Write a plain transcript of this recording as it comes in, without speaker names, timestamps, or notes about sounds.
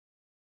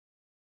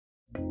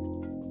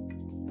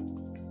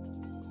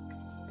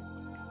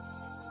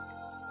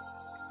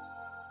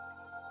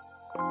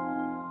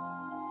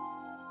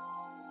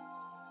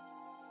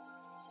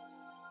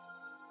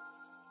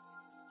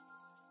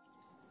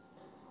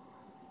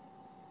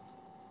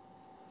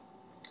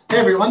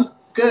everyone.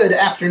 Good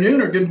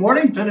afternoon or good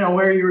morning, depending on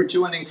where you're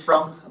joining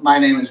from. My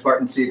name is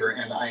Barton Seaver,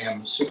 and I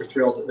am super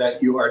thrilled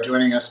that you are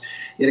joining us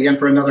yet again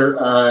for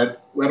another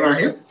webinar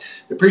here.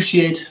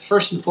 Appreciate,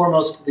 first and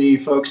foremost, the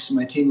folks,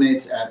 my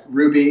teammates at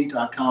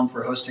Rouxbe.com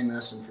for hosting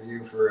this and for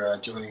you for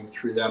joining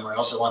through them. I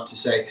also want to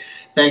say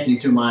thank you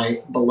to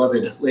my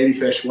beloved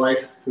ladyfish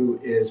wife, who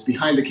is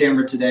behind the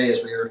camera today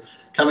as we are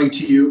coming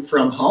to you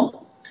from home.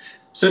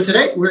 So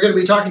today we're going to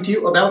be talking to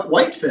you about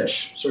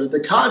whitefish, sort of the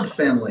cod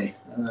family,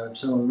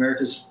 some of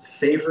America's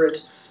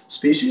favorite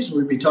species.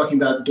 We'll be talking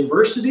about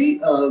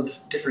diversity of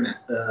different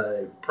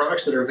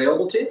products that are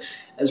available to you,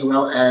 as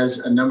well as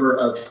a number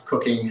of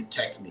cooking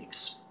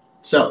techniques.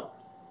 So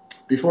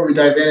before we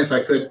dive in, if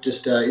I could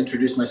just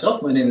introduce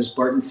myself. My name is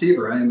Barton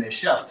Seaver. I am a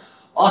chef,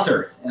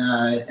 author,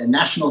 a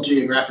National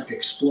Geographic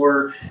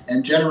explorer,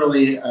 and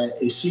generally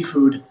a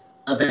seafood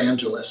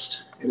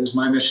evangelist. It is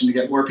my mission to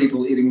get more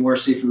people eating more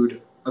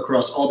seafood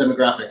across all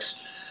demographics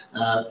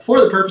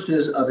for the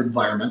purposes of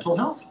environmental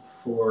health,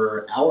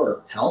 for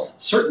our health,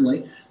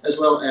 certainly, as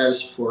well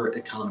as for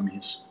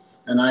economies.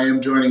 And I am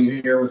joining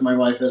you here with my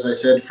wife, as I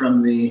said,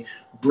 from the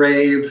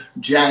brave,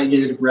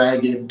 jagged,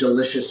 ragged,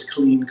 delicious,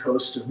 clean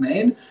coast of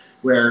Maine,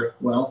 where,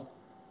 well,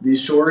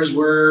 these shores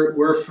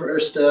were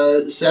first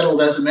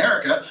settled as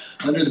America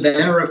under the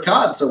banner of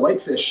cod, so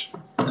whitefish.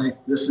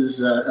 This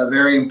is a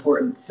very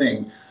important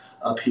thing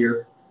up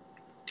here.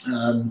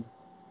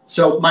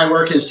 So my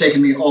work has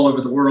taken me all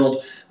over the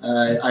world.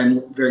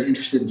 I'm very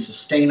interested in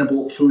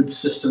sustainable food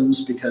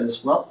systems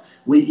because, well,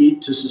 we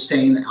eat to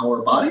sustain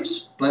our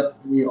bodies, but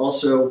we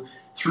also,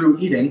 through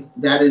eating,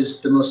 that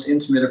is the most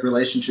intimate of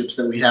relationships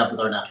that we have with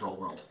our natural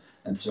world.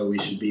 And so we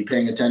should be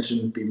paying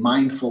attention, be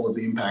mindful of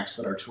the impacts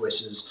that our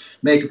choices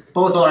make,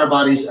 both on our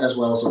bodies as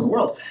well as on the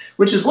world,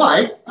 which is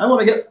why I want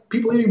to get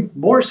people eating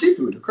more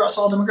seafood across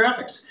all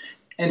demographics.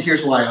 And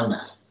here's why on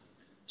that.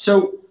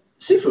 So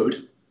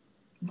seafood,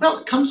 well,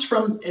 it comes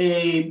from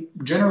a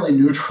generally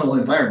neutral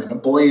environment, a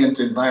buoyant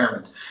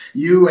environment.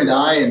 You and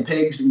I and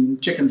pigs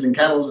and chickens and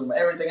cattle and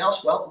everything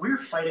else, well, we're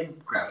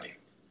fighting gravity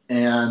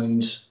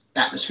and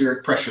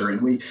atmospheric pressure,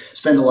 and we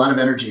spend a lot of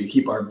energy to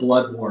keep our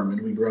blood warm,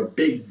 and we grow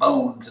big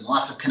bones and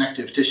lots of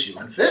connective tissue.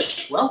 And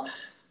fish, well,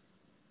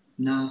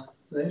 no,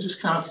 they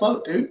just kind of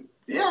float, dude.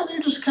 Yeah, they're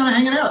just kind of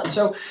hanging out.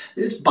 So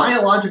it's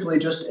biologically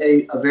just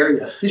a very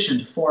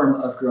efficient form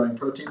of growing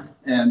protein,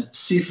 and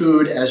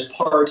seafood as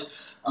part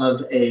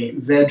of a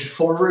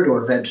veg-forward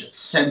or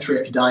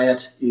veg-centric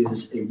diet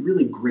is a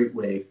really great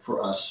way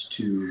for us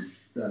to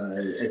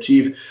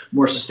achieve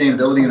more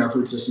sustainability in our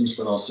food systems,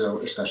 but also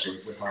especially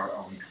with our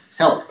own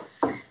health.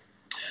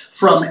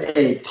 From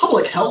a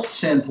public health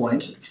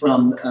standpoint,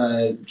 from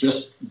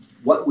just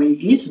what we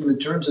eat in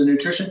terms of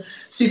nutrition,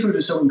 seafood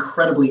is so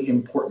incredibly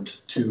important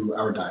to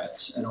our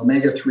diets. And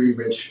omega-3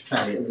 rich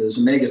those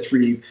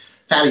omega-3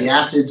 fatty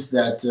acids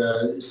that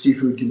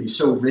seafood can be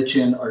so rich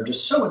in are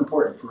just so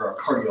important for our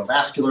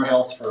cardiovascular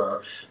health, for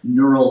our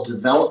neural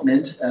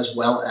development, as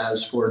well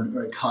as for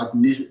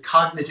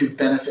cognitive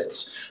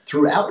benefits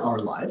throughout our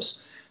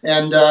lives.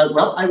 And,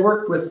 well, I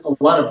work with a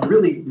lot of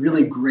really,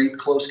 really great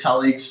close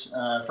colleagues,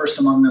 first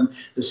among them,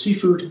 the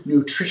Seafood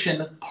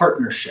Nutrition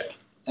Partnership.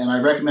 And I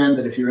recommend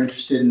that if you're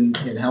interested in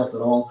health at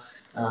all,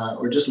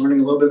 or just learning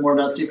a little bit more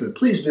about seafood,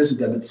 please visit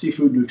them at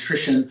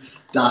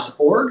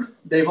seafoodnutrition.org.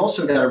 They've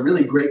also got a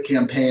really great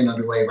campaign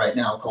underway right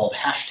now called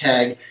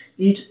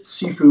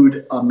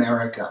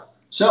 #EatSeafoodAmerica.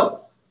 So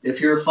if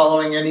you're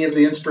following any of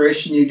the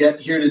inspiration you get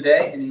here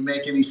today and you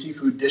make any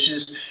seafood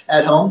dishes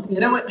at home, you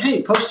know what?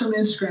 Hey, post them on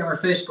Instagram or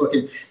Facebook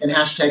and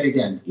hashtag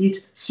again,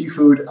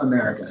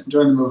 #EatSeafoodAmerica.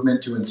 Join the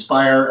movement to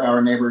inspire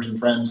our neighbors and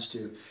friends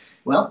to,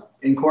 well,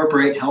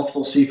 incorporate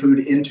healthful seafood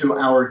into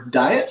our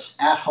diets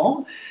at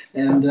home.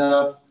 And,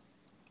 well,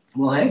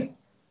 hey,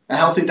 a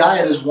healthy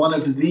diet is one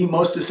of the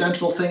most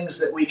essential things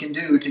that we can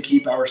do to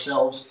keep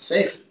ourselves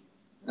safe.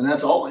 And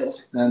that's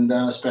always, and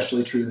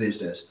especially true these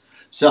days.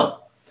 So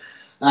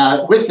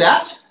with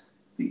that,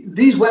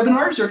 these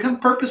webinars are kind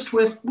of purposed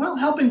with, well,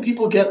 helping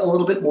people get a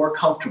little bit more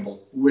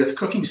comfortable with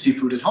cooking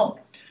seafood at home.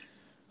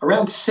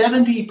 Around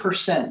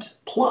 70%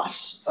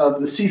 plus of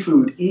the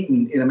seafood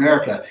eaten in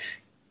America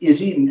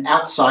is eaten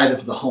outside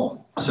of the home.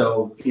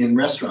 So in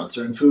restaurants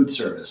or in food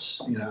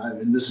service, you know, I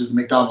mean, this is the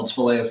McDonald's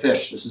fillet of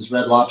fish. This is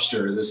Red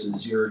Lobster. This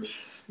is your,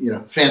 you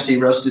know, fancy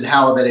roasted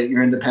halibut at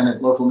your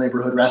independent local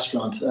neighborhood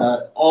restaurant.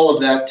 All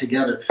of that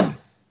together.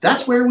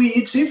 That's where we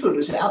eat seafood,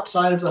 is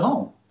outside of the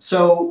home.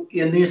 So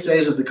in these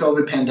days of the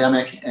COVID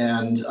pandemic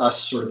and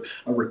us sort of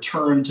a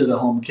return to the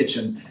home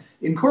kitchen,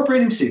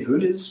 incorporating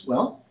seafood is,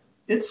 well,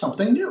 it's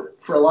something new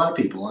for a lot of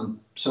people. And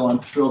so I'm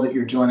thrilled that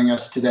you're joining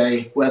us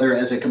today, whether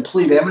as a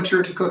complete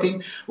amateur to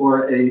cooking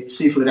or a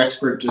seafood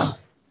expert just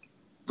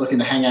looking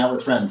to hang out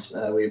with friends.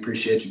 We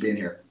appreciate you being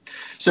here.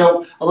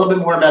 So a little bit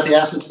more about the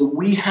assets that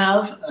we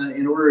have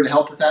in order to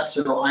help with that.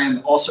 So I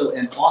am also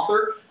an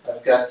author.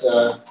 I've got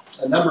a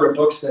number of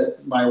books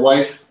that my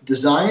wife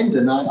designed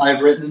and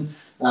I've written.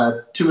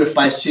 2 If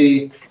by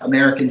Sea,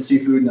 American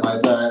Seafood, and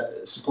I've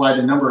supplied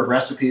a number of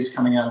recipes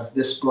coming out of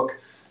this book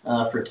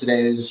for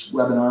today's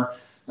webinar.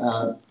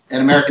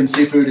 And American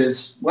Seafood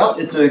is, well,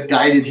 it's a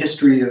guided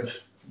history of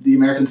the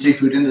American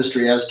seafood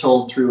industry as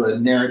told through a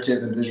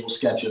narrative and visual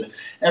sketch of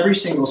every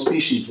single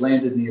species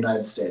landed in the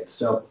United States.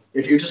 So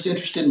if you're just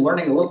interested in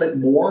learning a little bit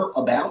more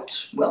about,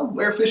 well,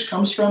 where fish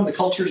comes from, the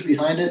cultures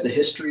behind it, the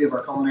history of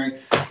our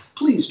culinary,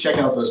 please check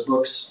out those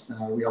books.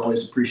 We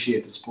always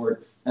appreciate the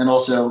support. And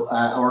also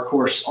our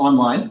course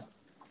online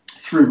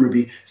through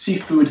Rouxbe,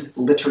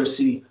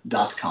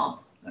 seafoodliteracy.com.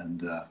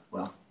 And,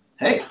 well,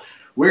 hey,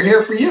 we're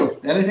here for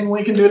you. Anything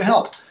we can do to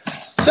help.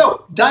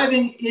 So,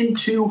 diving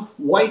into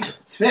white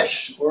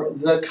fish, or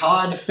the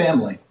cod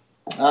family.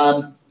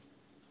 Well,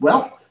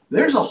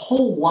 there's a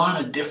whole lot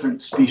of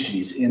different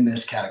species in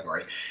this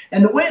category.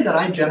 And the way that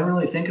I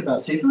generally think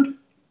about seafood,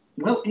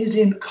 well, is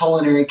in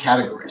culinary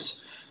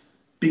categories.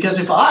 Because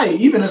if I,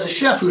 even as a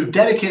chef who's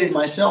dedicated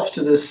myself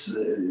to this,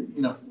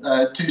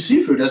 to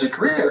seafood as a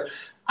career,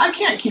 I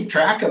can't keep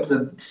track of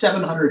the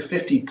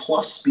 750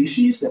 plus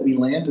species that we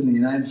land in the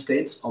United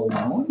States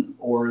alone,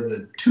 or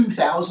the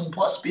 2,000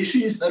 plus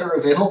species that are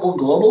available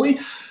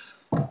globally.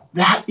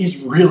 That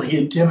is really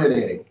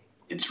intimidating.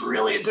 It's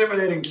really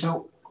intimidating.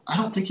 So I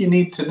don't think you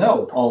need to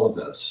know all of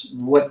those.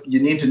 What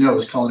you need to know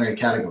is culinary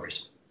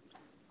categories.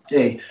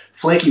 A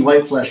flaky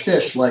white flesh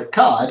fish like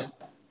cod,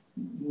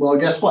 well,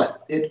 guess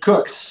what? It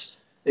cooks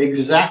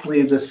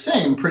exactly the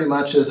same pretty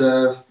much as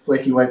a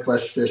flaky white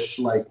flesh fish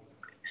like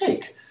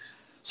hake.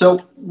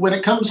 So when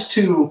it comes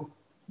to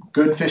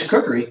good fish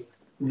cookery,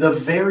 the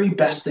very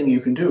best thing you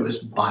can do is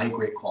buy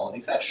great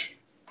quality fish.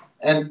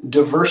 And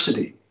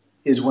diversity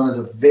is one of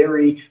the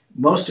very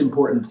most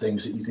important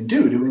things that you can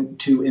do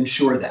to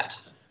ensure that.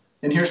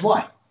 And here's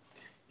why.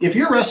 If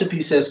your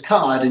recipe says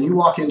cod and you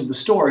walk into the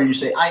store and you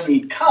say, I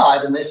need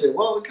cod, and they say,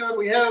 well, the cod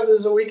we have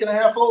is a week and a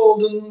half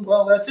old, and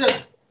well, that's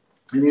it.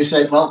 And you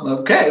say, well,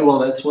 okay, well,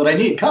 that's what I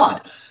need,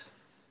 cod.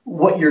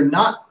 What you're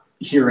not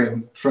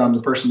hearing from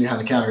the person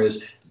behind the counter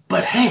is,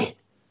 but hey,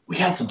 we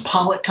had some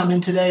pollock come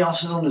in today,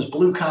 also known as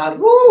blue cod.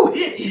 Woo,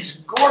 it is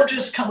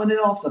gorgeous coming in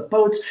off the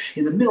boats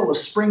in the middle of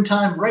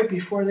springtime, right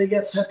before they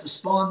get set to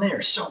spawn. They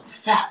are so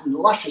fat and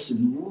luscious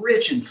and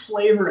rich in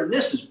flavor, and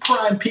this is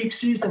prime peak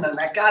season, and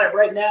I got it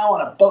right now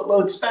on a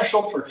boatload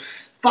special for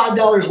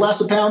 $5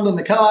 less a pound than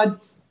the cod.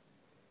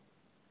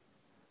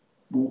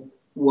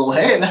 Well,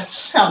 hey, that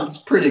sounds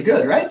pretty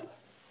good, right?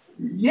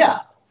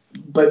 Yeah,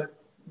 but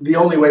the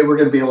only way we're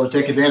going to be able to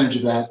take advantage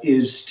of that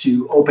is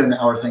to open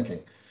our thinking.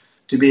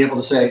 To be able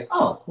to say,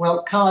 oh,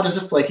 well, cod is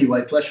a flaky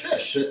white flesh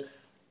fish,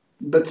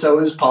 but so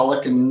is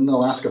pollock and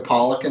Alaska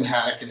pollock and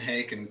haddock and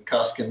hake and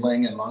cusk and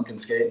ling and monk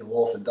and skate and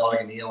wolf and dog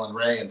and eel and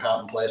ray and pout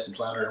and place and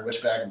flounder and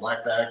wishback and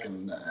blackback.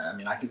 And I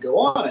mean, I could go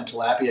on, and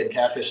tilapia and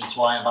catfish and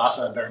swai and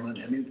bassa and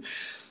barramundi. I mean,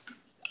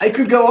 I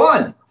could go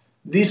on.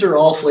 These are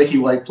all flaky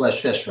white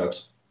flesh fish,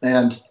 folks.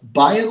 And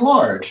by and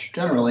large,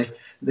 generally,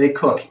 they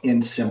cook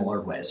in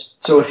similar ways.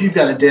 So if you've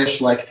got a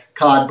dish like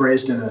cod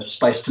braised in a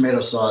spiced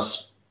tomato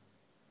sauce,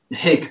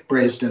 hake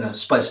braised in a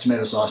spiced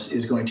tomato sauce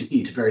is going to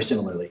eat very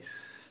similarly.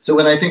 So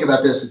when I think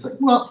about this, it's like,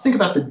 well, think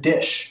about the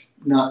dish,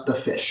 not the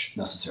fish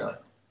necessarily.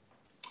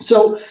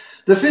 So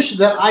the fish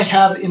that I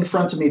have in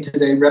front of me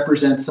today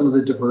represents some of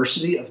the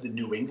diversity of the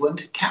New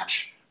England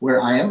catch,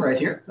 where I am right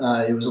here.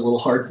 It was a little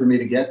hard for me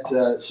to get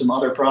some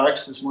other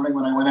products this morning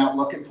when I went out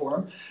looking for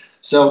them.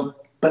 So,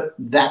 but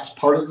that's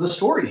part of the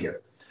story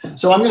here.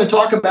 So I'm going to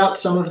talk about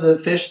some of the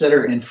fish that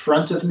are in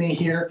front of me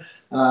here.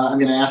 I'm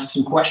going to ask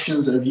some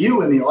questions of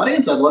you in the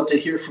audience. I'd love to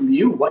hear from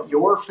you what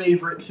your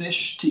favorite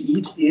fish to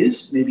eat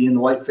is, maybe in the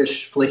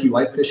whitefish, flaky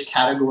whitefish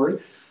category,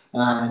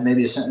 and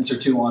maybe a sentence or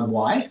two on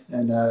why.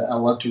 And I'd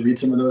love to read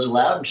some of those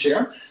aloud and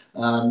share.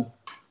 But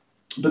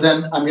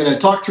then I'm going to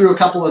talk through a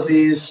couple of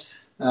these,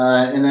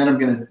 and then I'm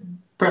going to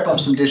prep up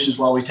some dishes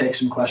while we take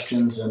some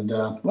questions. And,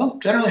 well,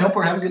 generally hope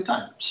we're having a good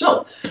time.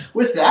 So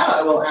with that,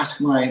 I will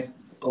ask my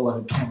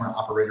beloved camera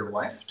operator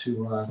wife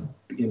to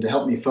begin to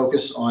help me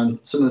focus on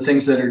some of the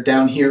things that are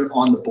down here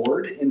on the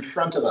board in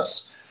front of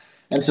us.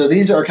 And so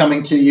these are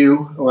coming to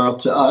you, or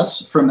to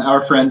us, from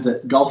our friends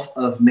at Gulf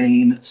of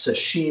Maine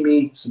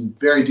Sashimi, some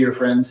very dear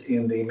friends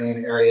in the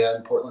Maine area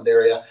and Portland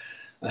area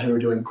who are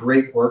doing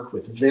great work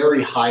with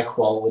very high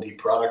quality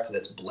product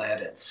that's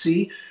bled at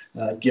sea,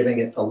 giving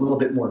it a little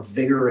bit more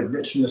vigor and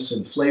richness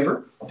and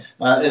flavor,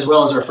 as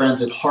well as our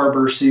friends at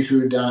Harbor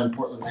Seafood down in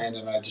Portland, Maine.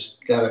 And I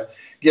just got to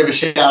give a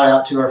shout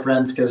out to our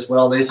friends because,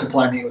 well, they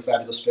supply me with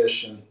fabulous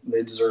fish and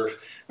they deserve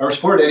our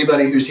support.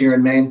 Anybody who's here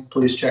in Maine,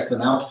 please check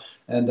them out.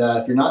 And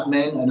if you're not in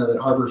Maine, I know that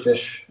Harbor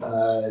Fish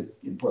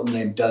in Portland,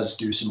 Maine does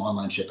do some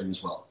online shipping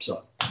as well.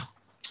 So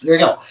there you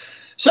go.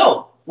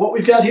 So what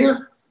we've got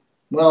here,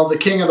 well, the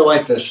king of the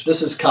whitefish,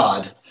 this is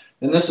cod.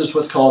 And this is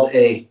what's called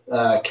a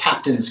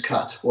captain's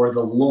cut, or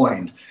the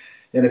loin.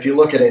 And if you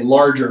look at a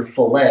larger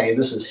fillet,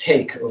 this is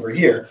hake over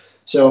here.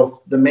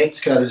 So the mate's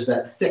cut is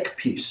that thick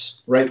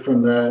piece right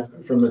from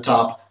the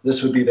top.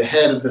 This would be the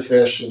head of the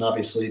fish and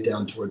obviously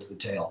down towards the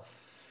tail.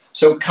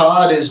 So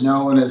cod is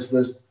known as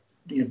this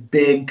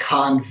big,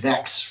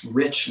 convex,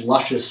 rich,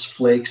 luscious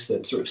flakes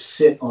that sort of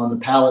sit on the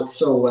palate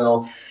so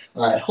well.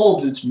 It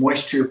holds its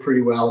moisture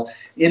pretty well.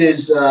 It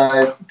is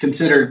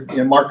considered,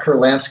 Mark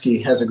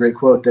Kurlansky has a great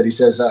quote that he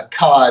says,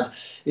 cod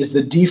is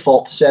the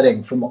default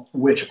setting from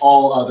which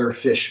all other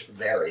fish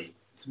vary.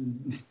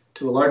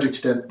 To a large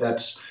extent,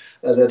 that's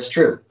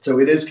true. So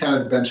it is kind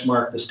of the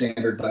benchmark, the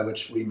standard by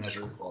which we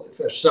measure the quality of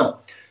fish. So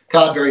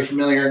cod, very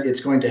familiar.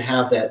 It's going to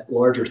have that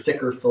larger,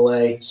 thicker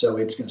fillet, so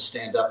it's going to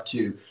stand up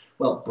to,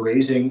 well,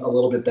 braising a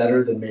little bit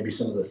better than maybe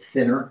some of the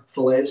thinner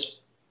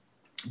fillets.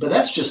 But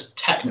that's just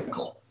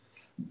technical,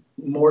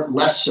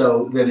 less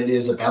so than it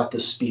is about the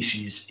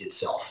species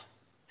itself.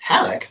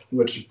 Haddock,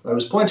 which I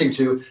was pointing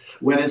to,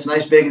 when it's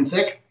nice, big, and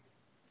thick,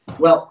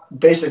 well,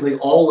 basically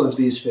all of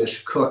these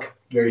fish cook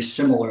very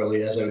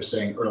similarly, as I was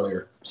saying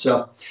earlier.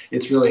 So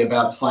it's really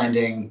about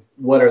finding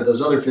what are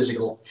those other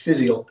physical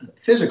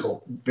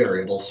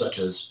variables, such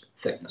as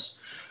thickness.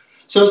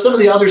 So some of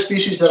the other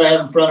species that I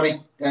have in front of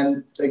me,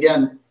 and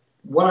again,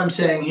 what I'm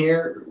saying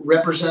here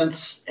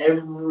represents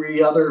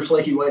every other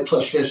flaky white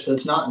flesh fish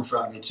that's not in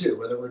front of me too,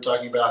 whether we're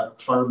talking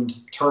about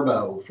farmed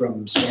turbot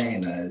from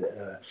Spain,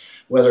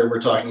 whether we're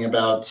talking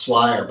about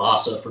swai or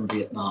basa from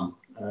Vietnam,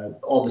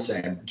 all the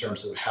same in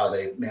terms of how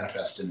they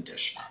manifest in a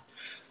dish.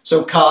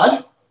 So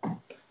cod,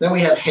 then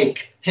we have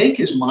hake.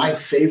 Hake is my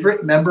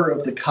favorite member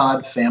of the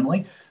cod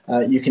family.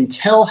 You can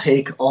tell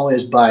hake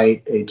always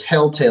by a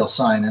telltale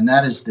sign, and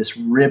that is this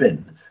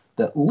ribbon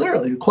that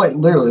quite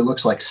literally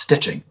looks like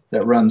stitching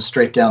that runs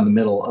straight down the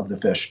middle of the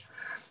fish.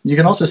 You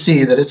can also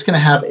see that it's going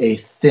to have a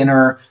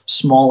thinner,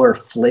 smaller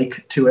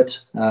flake to it.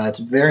 It's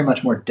very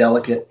much more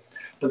delicate,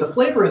 but the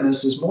flavor in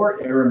this is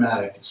more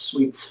aromatic,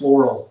 sweet,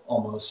 floral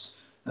almost.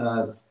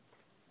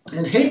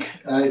 And hake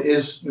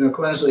is,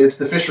 coincidentally, it's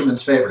the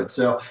fisherman's favorite.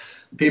 So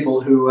people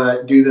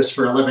who do this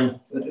for a living,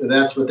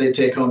 that's what they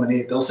take home and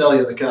eat. They'll sell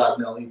you the cod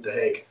and they'll eat the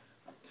hake.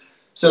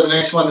 So the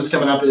next one that's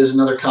coming up is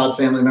another cod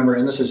family member,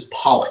 and this is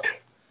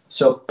pollock.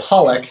 So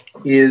pollock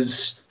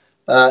is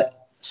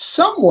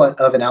somewhat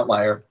of an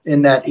outlier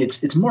in that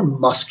it's more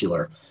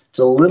muscular. It's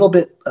a little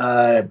bit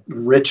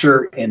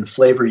richer in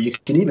flavor. You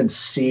can even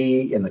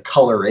see in the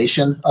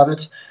coloration of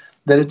it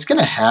that it's going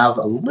to have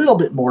a little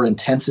bit more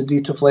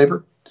intensity to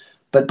flavor.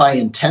 But by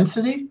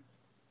intensity,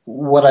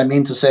 what I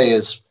mean to say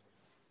is,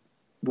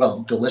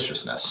 well,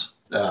 deliciousness.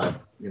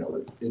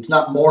 It's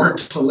not more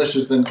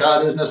delicious than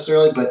cod is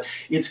necessarily, but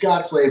it's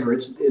got flavor.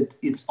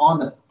 It's on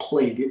the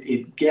plate.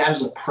 It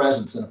has a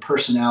presence and a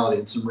personality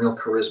and some real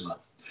charisma.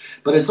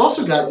 But it's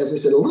also got, as I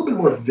said, a little bit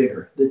more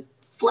vigor. The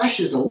flesh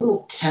is a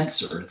little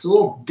tenser. It's a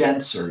little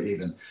denser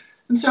even.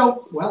 And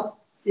so, well,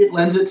 it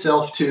lends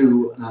itself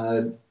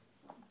to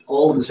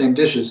all of the same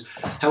dishes.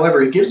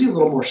 However, it gives you a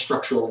little more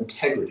structural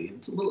integrity, and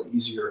it's a little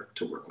easier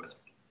to work with.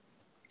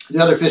 The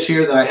other fish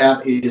here that I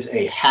have is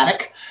a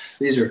haddock.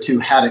 These are two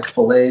haddock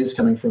fillets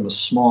coming from a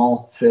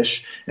small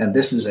fish, and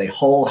this is a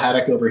whole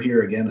haddock over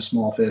here, again, a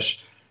small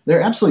fish.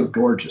 They're absolutely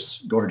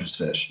gorgeous, gorgeous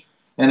fish.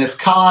 And if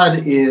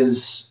cod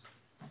is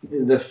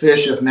the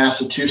fish of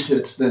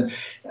Massachusetts, then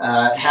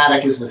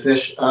haddock is the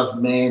fish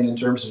of Maine in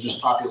terms of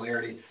just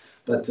popularity.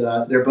 But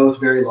they're both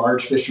very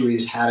large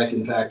fisheries. Haddock,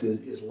 in fact,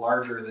 is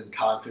larger than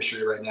cod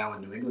fishery right now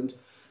in New England.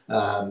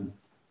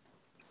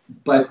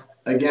 But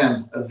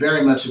again,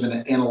 very much of an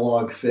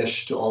analog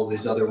fish to all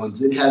these other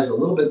ones. It has a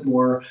little bit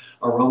more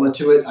aroma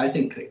to it. I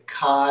think that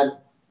cod,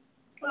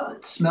 well,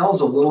 it smells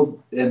a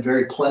little, and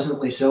very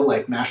pleasantly so,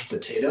 like mashed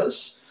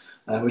potatoes,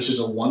 which is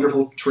a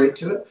wonderful trait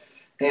to it.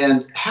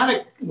 And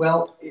haddock,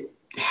 well, it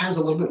has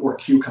a little bit more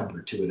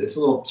cucumber to it. It's a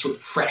little sort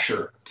of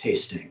fresher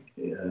tasting.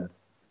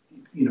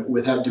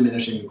 Without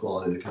diminishing the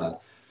quality of the cod.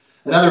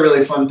 Another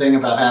really fun thing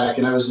about haddock,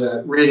 and I was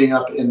reading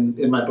up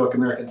in my book,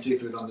 American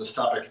Seafood, on this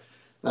topic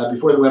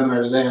before the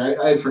webinar today,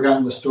 and I had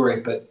forgotten the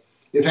story, but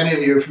if any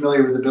of you are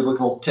familiar with the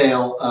biblical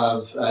tale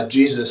of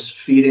Jesus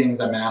feeding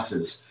the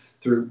masses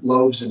through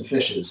loaves and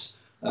fishes,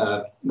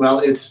 well,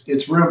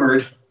 it's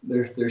rumored,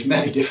 there's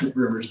many different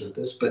rumors about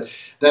this, but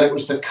that it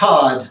was the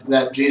cod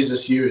that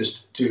Jesus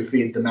used to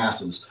feed the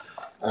masses.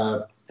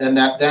 And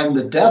that then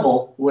the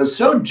devil was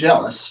so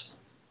jealous,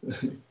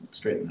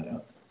 straighten that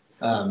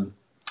out.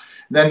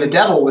 Then the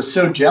devil was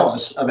so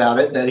jealous about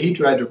it that he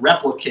tried to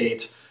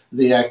replicate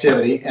the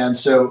activity, and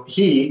so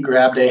he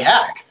grabbed a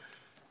haddock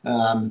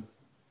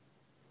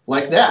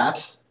like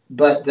that,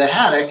 but the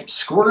haddock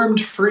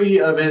squirmed free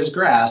of his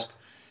grasp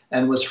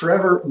and was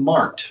forever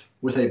marked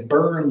with a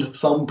burned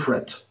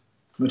thumbprint,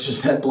 which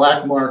is that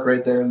black mark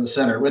right there in the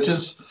center, which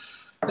is,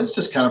 it's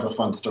just kind of a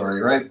fun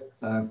story, right?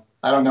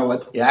 I don't know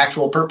what the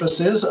actual purpose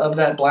is of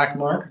that black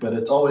mark, but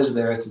it's always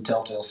there. It's a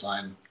telltale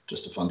sign.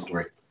 Just a fun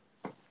story.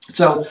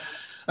 So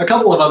a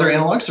couple of other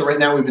analogs. So right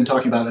now we've been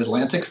talking about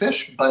Atlantic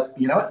fish, but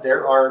you know what?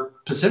 There are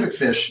Pacific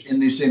fish in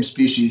these same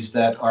species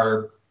that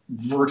are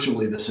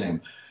virtually the same.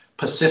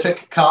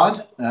 Pacific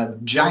cod,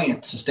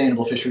 giant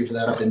sustainable fishery for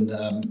that up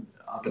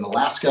in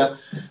Alaska.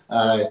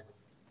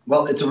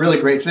 Well, it's a really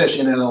great fish,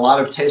 and in a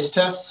lot of taste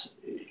tests,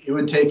 it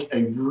would take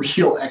a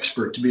real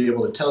expert to be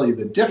able to tell you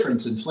the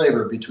difference in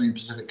flavor between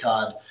Pacific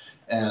cod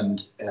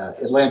and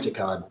Atlantic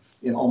cod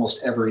in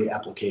almost every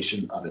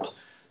application of it.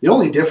 The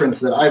only difference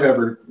that I've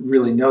ever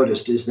really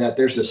noticed is that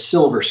there's a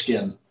silver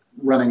skin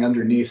running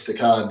underneath the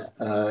cod,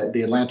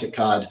 the Atlantic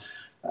cod,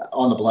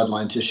 on the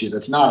bloodline tissue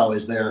that's not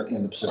always there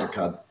in the Pacific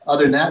cod.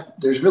 Other than that,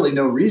 there's really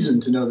no reason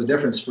to know the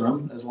difference from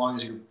them as long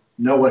as you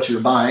know what you're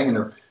buying and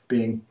are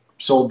being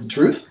sold the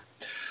truth.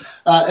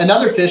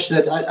 Another fish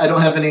that I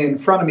don't have any in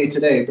front of me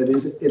today, but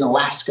is an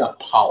Alaska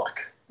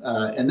pollock.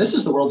 And this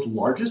is the world's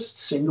largest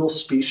single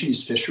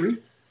species fishery.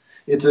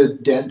 It's a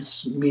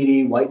dense,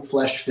 meaty, white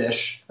flesh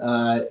fish.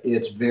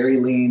 It's very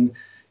lean.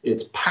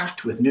 It's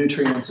packed with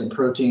nutrients and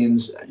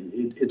proteins.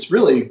 It's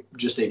really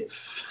just a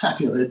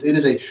fabulous, it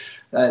is a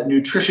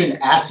nutrition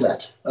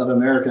asset of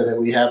America that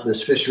we have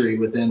this fishery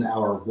within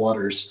our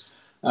waters.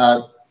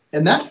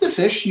 And that's the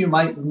fish you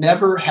might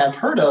never have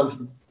heard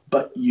of,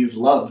 but you've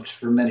loved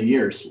for many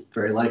years,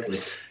 very likely.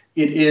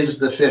 It is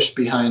the fish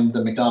behind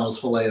the McDonald's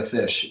filet of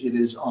fish. It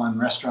is on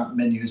restaurant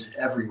menus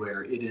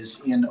everywhere. It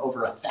is in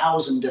over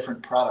 1,000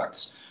 different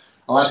products.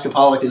 Alaska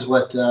pollock is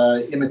what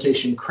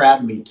imitation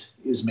crab meat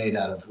is made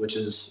out of, which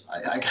is,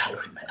 I gotta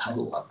admit, I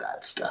love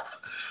that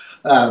stuff.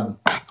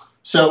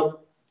 So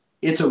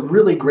it's a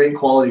really great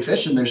quality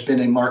fish, and there's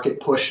been a market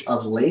push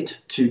of late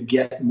to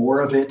get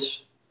more of it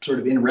sort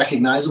of in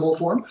recognizable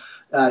form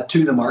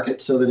to the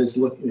market so that it's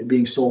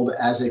being sold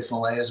as a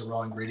fillet, as a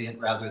raw ingredient,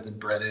 rather than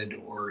breaded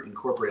or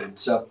incorporated.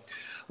 So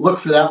look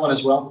for that one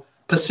as well.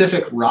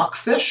 Pacific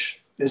rockfish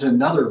is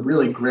another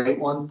really great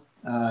one.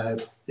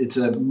 It's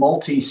a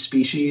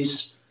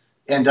multi-species,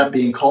 end up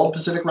being called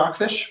Pacific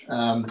rockfish,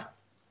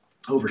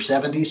 over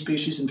 70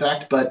 species, in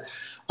fact, but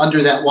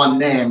under that one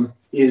name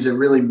is a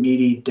really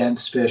meaty,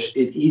 dense fish.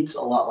 It eats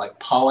a lot like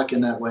pollock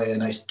in that way, a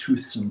nice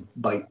toothsome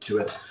bite to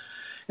it.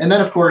 And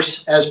then, of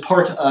course, as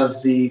part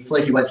of the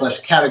flaky white flesh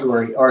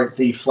category are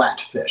the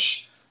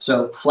flatfish.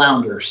 So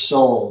flounder,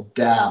 sole,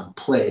 dab,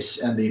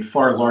 plaice, and the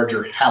far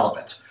larger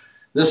halibut.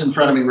 This in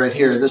front of me right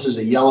here, this is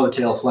a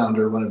yellowtail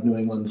flounder, one of New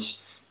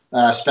England's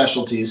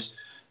specialties.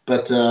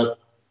 But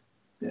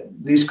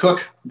these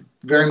cook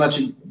very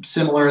much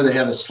similar. They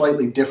have a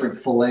slightly different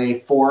fillet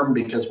form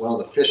because, well,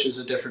 the fish is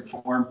a different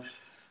form.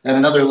 And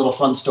another little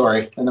fun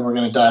story, and then we're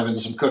going to dive into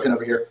some cooking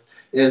over here,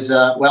 is,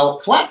 well,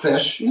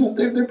 flatfish,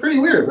 they're pretty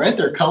weird, right?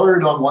 They're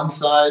colored on one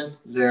side,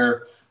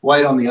 they're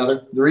white on the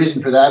other. The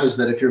reason for that is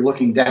that if you're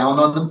looking down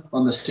on them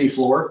on the sea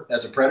floor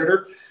as a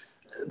predator,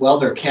 well,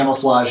 they're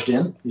camouflaged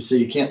in. You see,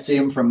 you can't see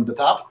them from the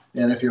top.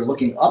 And if you're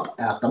looking up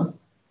at them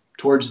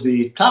towards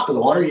the top of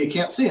the water, you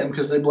can't see them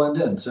because they blend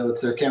in. So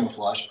it's their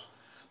camouflage.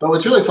 But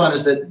what's really fun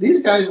is that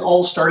these guys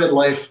all started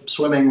life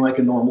swimming like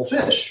a normal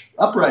fish,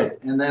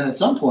 upright. And then at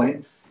some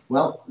point,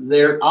 well,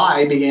 their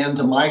eye began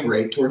to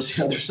migrate towards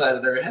the other side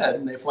of their head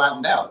and they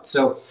flattened out.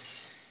 So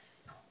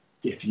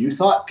if you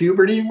thought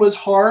puberty was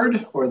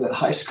hard or that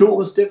high school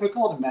was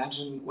difficult,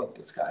 imagine what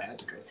this guy had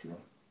to go through.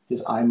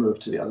 His eye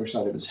moved to the other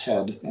side of his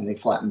head and they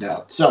flattened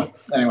out. So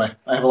anyway,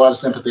 I have a lot of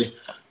sympathy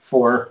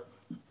for,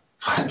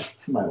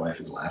 my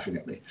wife is laughing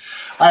at me.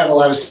 I have a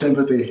lot of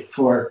sympathy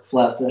for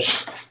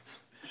flatfish.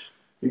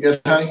 You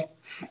good, honey?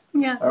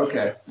 Yeah.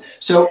 Okay.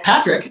 So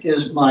Patrick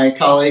is my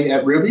colleague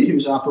at Rouxbe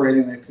who's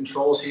operating the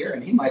controls here,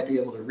 and he might be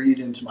able to read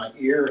into my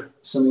ear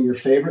some of your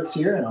favorites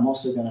here. And I'm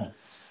also going to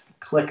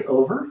click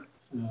over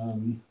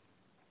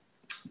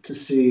to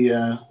see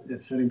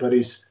if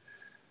anybody's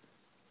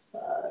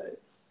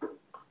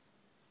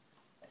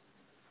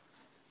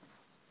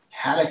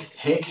haddock,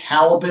 hake,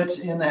 halibut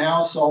in the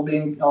house, all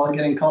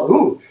getting called.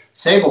 Ooh,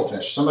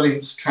 sablefish.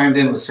 Somebody's chimed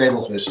in with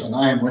sablefish, and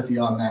I am with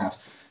you on that.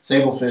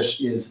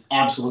 Sablefish is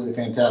absolutely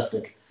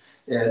fantastic.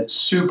 It's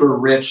super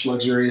rich,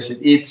 luxurious. It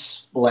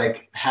eats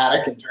like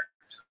haddock in terms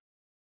of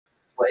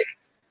flake,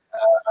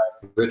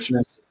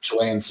 richness of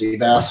Chilean sea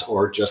bass,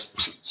 or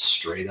just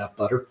straight up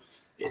butter.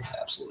 It's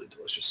absolutely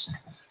delicious.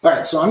 All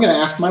right, so I'm going to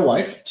ask my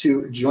wife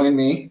to join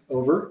me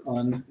over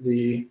on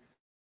the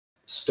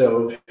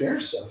stove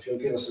here. So if you'll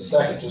give us a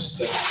second just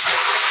to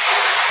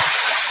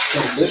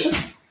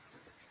transition.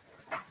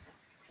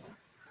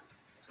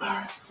 All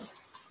right.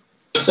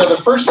 So the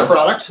first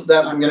product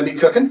that I'm going to be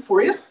cooking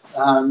for you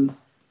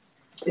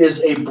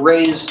is a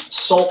braised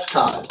salt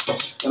cod.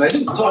 And I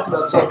didn't talk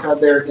about salt cod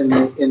there in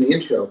the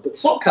intro, but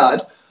salt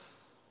cod,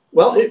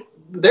 well,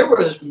 there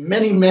was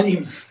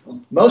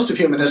most of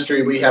human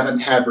history we haven't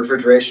had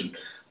refrigeration.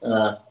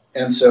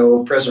 And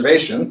so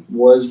preservation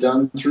was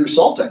done through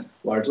salting,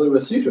 largely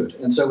with seafood.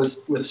 And so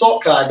with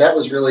salt cod, that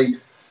was really,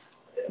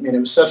 it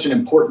was such an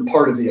important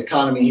part of the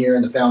economy here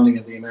and the founding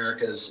of the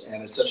Americas,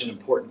 and it's such an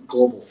important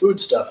global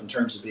foodstuff in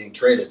terms of being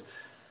traded.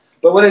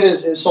 But what it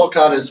is salt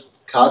cod is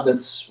cod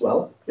that's,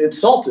 well, it's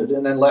salted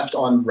and then left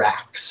on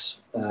racks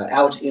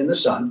out in the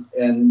sun,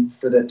 and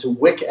for that to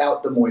wick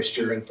out the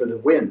moisture and for the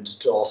wind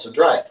to also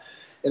dry it.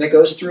 And it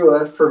goes through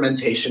a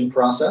fermentation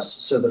process,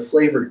 so the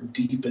flavor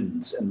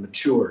deepens and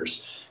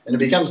matures, and it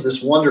becomes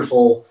this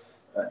wonderful,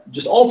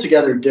 just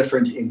altogether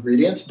different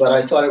ingredient, but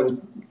I thought it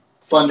would be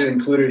fun to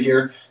include it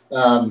here.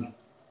 And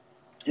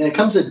it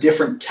comes a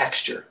different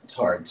texture. It's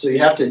hard. So you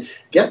have to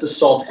get the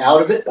salt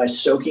out of it by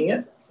soaking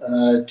it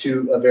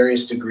to a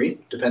various degree,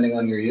 depending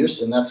on your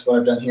use. And that's what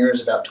I've done here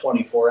is about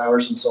 24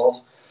 hours in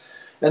salt.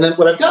 And then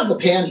what I've got in the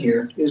pan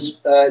here is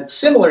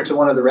similar to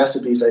one of the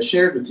recipes I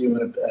shared with you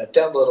in a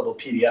downloadable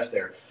PDF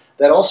there.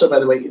 That also, by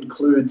the way,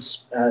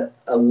 includes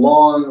a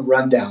long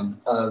rundown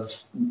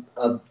of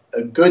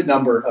a good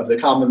number of the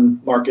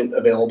common market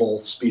available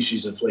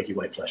species of flaky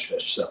white flesh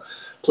fish. So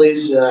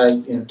please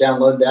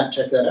download that,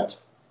 check that out.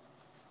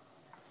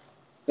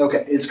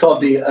 Okay, it's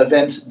called the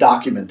event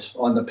document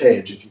on the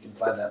page, if you can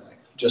find that link,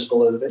 just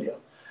below the video.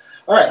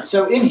 All right,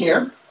 so in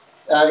here,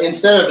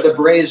 instead of the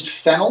braised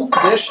fennel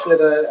dish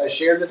that I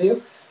shared with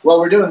you, well,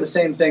 we're doing the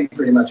same thing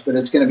pretty much, but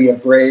it's going to be a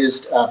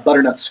braised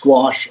butternut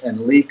squash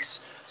and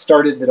leeks.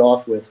 Started it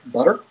off with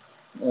butter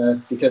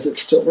because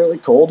it's still really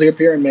cold up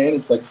here in Maine.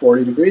 It's like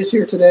 40 degrees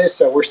here today,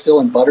 so we're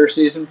still in butter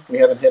season. We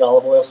haven't hit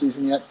olive oil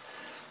season yet.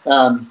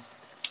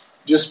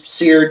 Just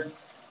seared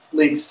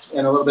leeks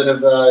and a little bit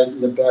of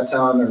the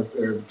baton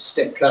or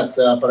stick cut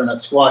butternut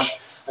squash.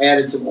 I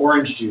added some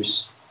orange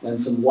juice and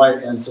some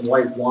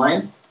white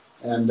wine.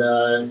 And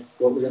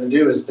what we're going to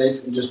do is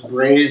basically just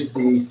braise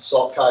the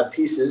salt cod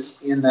pieces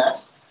in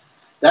that.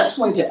 That's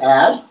going to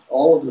add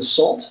all of the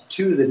salt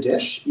to the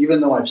dish. Even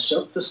though I've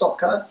soaked the salt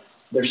cod,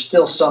 there's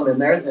still some in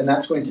there, and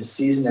that's going to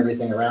season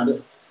everything around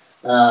it.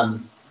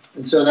 And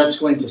so that's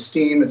going to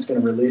steam. It's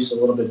going to release a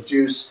little bit of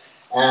juice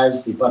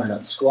as the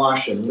butternut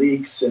squash and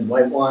leeks and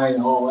white wine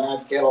and all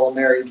that get all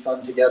married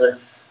fun together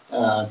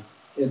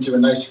into a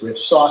nice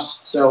rich sauce.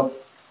 So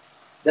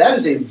that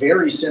is a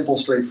very simple,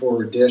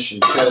 straightforward dish.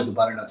 Instead of the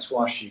butternut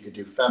squash, you could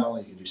do fennel,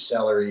 you could do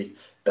celery,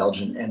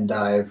 Belgian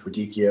endive,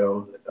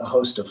 radicchio, a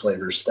host of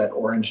flavors. That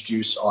orange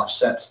juice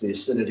offsets the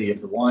acidity of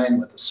the wine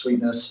with the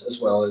sweetness,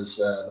 as well as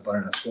the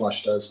butternut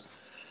squash does.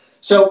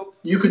 So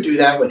you could do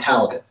that with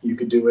halibut. You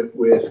could do it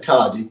with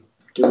cod. You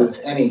could do it with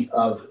any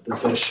of the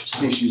fish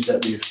species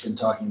that we've been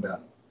talking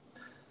about.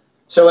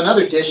 So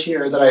another dish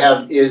here that I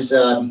have is,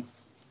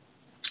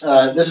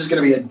 this is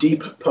going to be a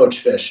deep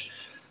poached fish.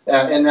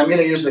 And I'm going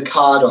to use the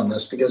cod on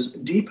this because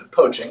deep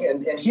poaching,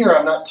 and here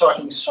I'm not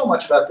talking so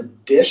much about the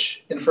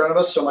dish in front of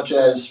us so much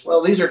as,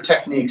 well, these are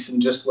techniques and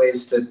just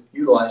ways to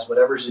utilize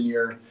whatever's in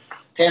your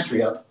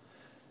pantry up.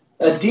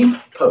 A deep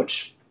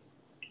poach.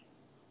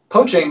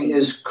 Poaching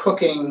is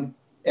cooking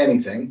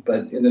anything,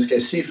 but in this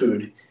case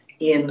seafood,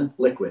 in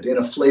liquid, in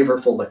a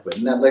flavorful liquid.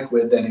 And that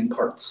liquid then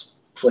imparts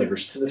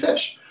flavors to the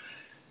fish.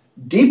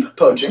 Deep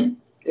poaching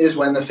is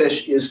when the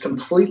fish is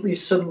completely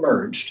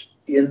submerged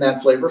in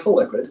that flavorful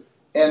liquid,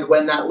 and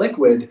when that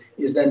liquid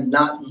is then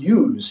not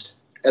used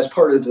as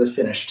part of the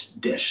finished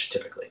dish,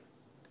 typically.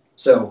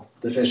 So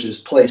the fish is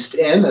placed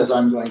in, as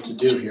I'm going to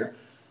do here.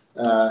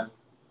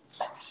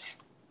 Just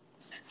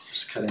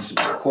cutting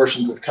some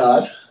portions of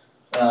cod.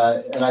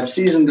 And I've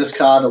seasoned this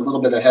cod a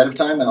little bit ahead of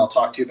time, and I'll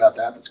talk to you about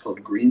that. That's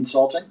called green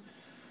salting.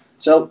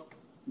 So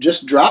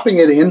just dropping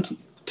it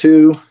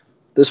into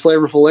this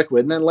flavorful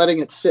liquid and then letting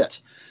it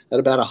sit at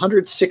about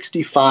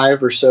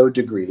 165 or so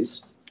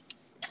degrees.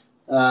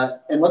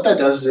 And what that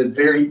does is it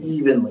very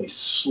evenly,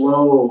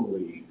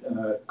 slowly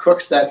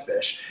cooks that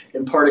fish,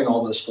 imparting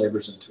all those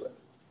flavors into it.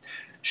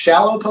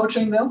 Shallow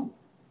poaching, though,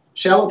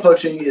 shallow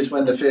poaching is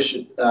when the fish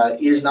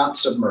is not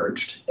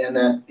submerged and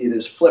that it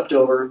is flipped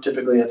over,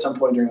 typically at some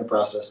point during the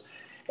process.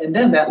 And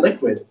then that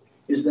liquid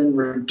is then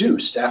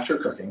reduced after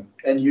cooking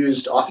and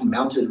used, often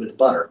mounted with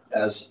butter,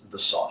 as the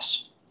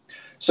sauce.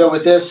 So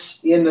with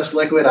this, in this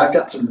liquid, I've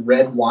got some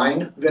red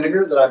wine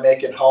vinegar that I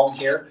make at home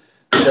here.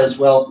 Because,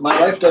 well, my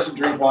wife doesn't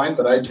drink wine,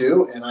 but I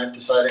do, and I've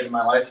decided in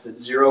my life that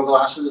 0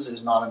 glasses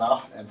is not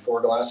enough, and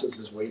 4 glasses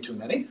is way too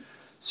many.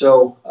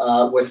 So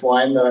with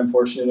wine that I'm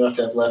fortunate enough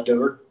to have left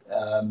over,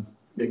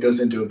 it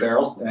goes into a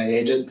barrel, and I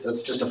age it.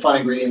 That's just a fun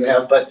ingredient to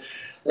have. But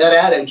that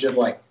adage of,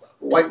 like,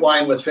 white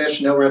wine with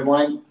fish, no red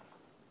wine,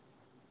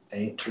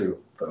 ain't true,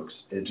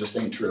 folks. It just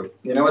ain't true.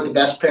 You know what the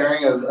best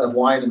pairing of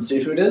wine and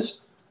seafood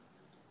is?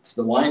 It's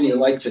the wine you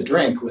like to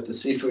drink with the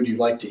seafood you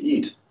like to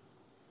eat.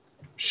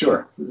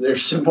 Sure,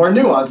 there's some more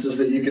nuances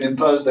that you can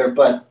impose there,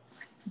 but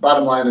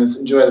bottom line is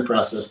enjoy the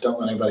process. Don't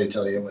let anybody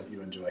tell you what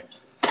you enjoy.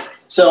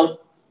 So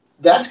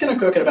that's going to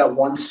cook at about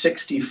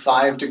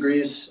 165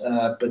 degrees,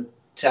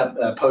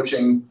 but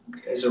poaching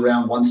is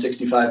around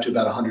 165 to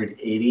about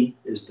 180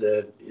 is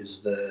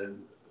the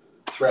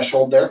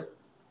threshold there.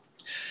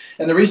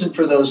 And the reason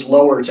for those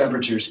lower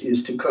temperatures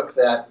is to cook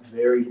that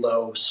very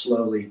low,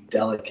 slowly,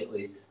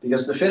 delicately,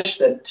 because the fish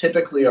that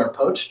typically are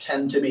poached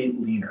tend to be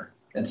leaner.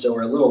 And so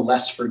we're a little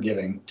less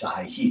forgiving to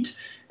high heat,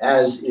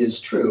 as is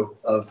true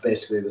of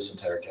basically this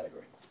entire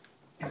category.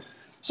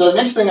 So the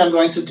next thing I'm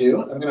going to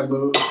do, I'm going to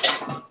move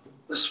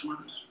this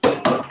one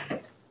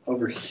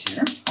over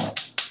here.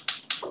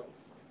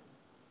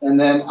 And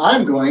then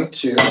I'm going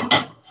to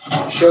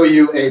show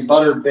you a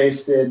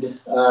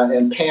butter-basted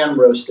and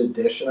pan-roasted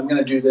dish. And I'm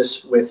going to do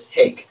this with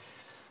hake.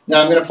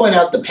 Now I'm going to point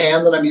out the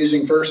pan that I'm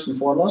using first and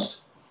foremost.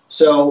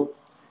 So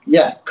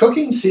yeah,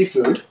 cooking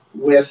seafood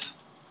with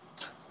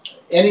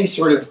any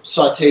sort of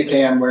saute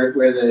pan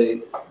where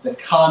the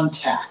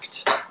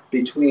contact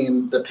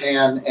between the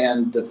pan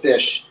and the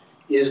fish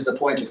is the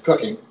point of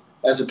cooking,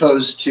 as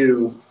opposed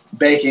to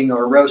baking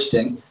or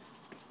roasting,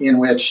 in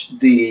which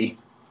the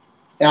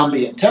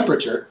ambient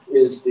temperature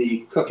is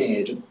the cooking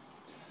agent.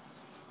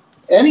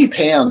 Any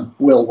pan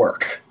will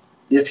work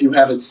if you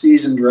have it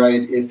seasoned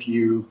right, if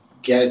you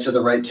get it to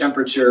the right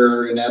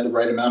temperature and add the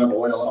right amount of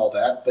oil and all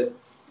that. But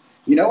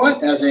you know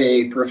what? As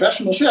a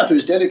professional chef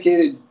who's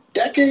dedicated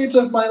decades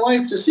of my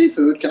life to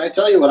seafood, can I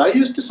tell you what I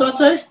use to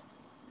saute?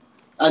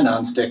 A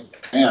nonstick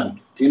pan.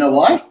 Do you know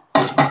why?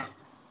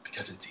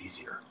 Because it's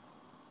easier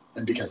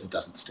and because it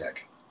doesn't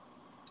stick.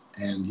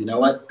 And you know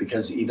what?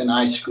 Because even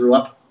I screw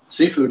up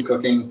seafood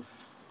cooking.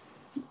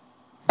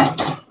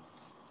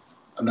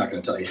 I'm not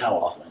going to tell you how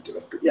often I do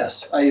it, but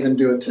yes, I even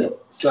do it too.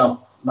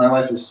 So my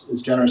wife is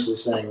generously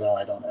saying, no,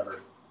 I don't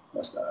ever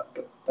mess that up,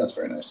 but that's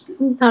very nice of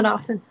you. Not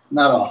often.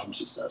 Not often,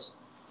 she says.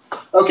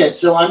 Okay,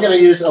 so I'm going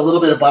to use a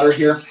little bit of butter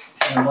here,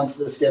 and once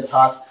this gets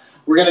hot,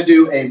 we're going to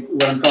do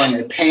what I'm calling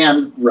a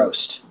pan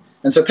roast.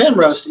 And so pan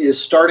roast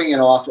is starting it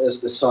off as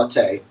the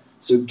saute,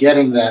 so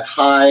getting that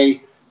high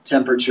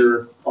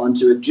temperature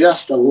onto it,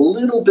 just a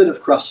little bit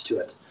of crust to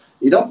it.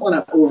 You don't want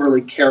to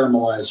overly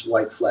caramelize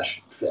white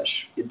flesh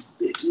fish. It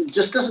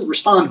just doesn't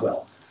respond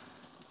well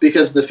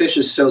because the fish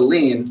is so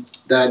lean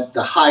that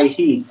the high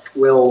heat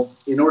will,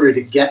 in order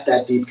to get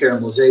that deep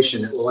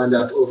caramelization, it will end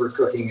up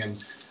overcooking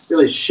and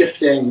really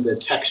shifting the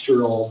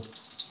textural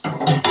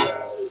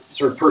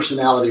sort of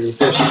personality of the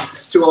fish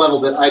to a level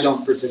that I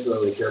don't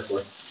particularly care for.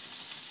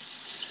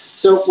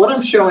 So what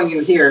I'm showing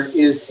you here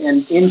is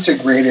an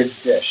integrated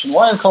dish. And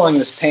why I'm calling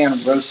this pan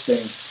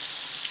roasting,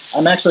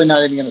 I'm actually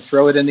not even going to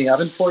throw it in the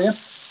oven for you,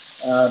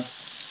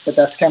 but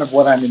that's kind of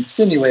what I'm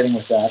insinuating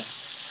with that,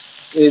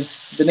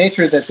 is the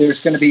nature that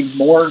there's going to be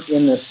more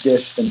in this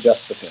dish than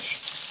just the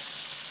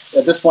fish.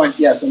 At this point,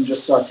 yes, I'm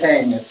just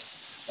sauteing it,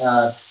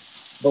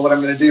 but what I'm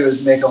going to do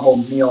is make a whole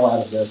meal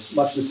out of this,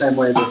 much the same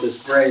way that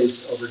this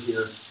braise over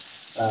here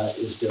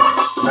is doing.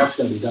 And that's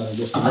going to be done in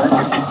just a minute.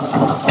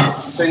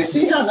 So you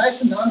see how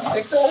nice and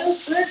non-stick that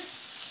is, Rick?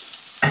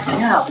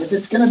 Yeah, if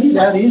it's going to be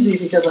that easy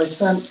because I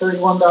spent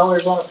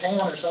 $31 on a pan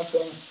or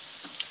something,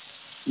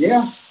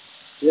 yeah,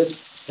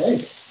 hey,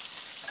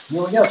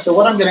 here we go. So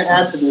what I'm going to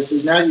add to this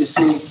is now you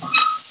see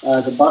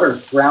the butter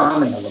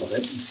browning a little bit.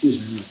 Excuse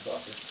me,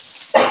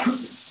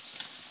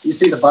 you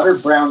see the butter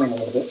browning a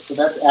little bit, so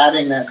that's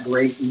adding that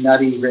great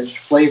nutty, rich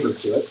flavor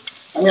to it.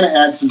 I'm going to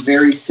add some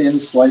very thin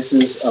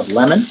slices of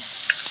lemon.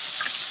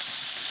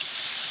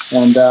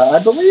 And I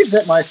believe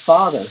that my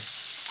father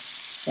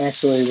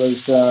actually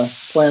was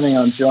planning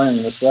on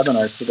joining this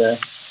webinar today.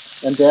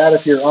 And Dad,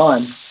 if you're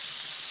on,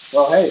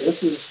 well, hey,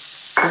 this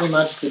is pretty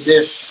much the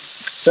dish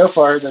so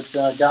far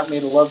that got me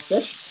to love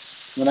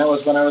fish. And that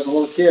was when I was a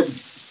little kid.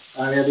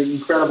 I had the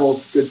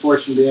incredible good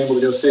fortune of being able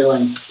to go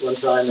sailing one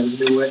time in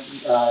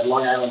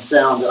Long Island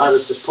Sound, and I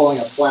was just pulling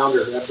up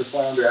flounder after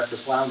flounder after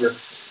flounder.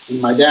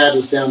 And my dad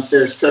was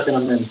downstairs cooking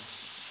them in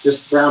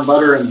just brown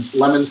butter and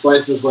lemon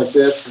slices like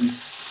this. And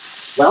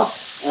well,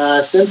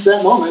 since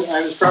that moment,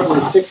 I was probably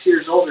 6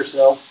 years old or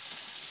so,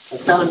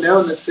 I've kind of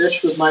known that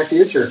fish was my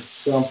future.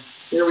 So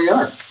here we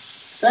are.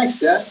 Thanks,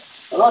 Dad.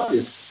 I love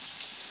you.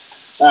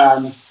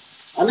 I'm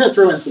going to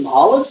throw in some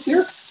olives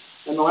here.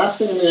 And the last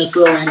thing I'm going to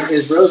throw in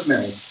is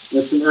rosemary.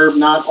 It's an herb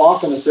not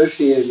often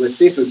associated with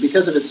seafood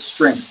because of its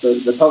strength,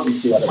 the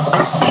potency of it.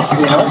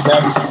 You know,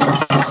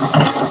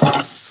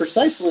 that's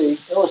precisely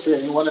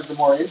illustrating one of the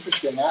more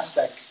interesting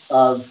aspects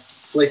of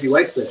flaky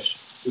whitefish,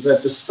 is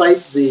that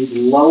despite the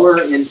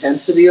lower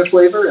intensity of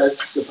flavor as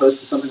opposed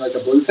to something like a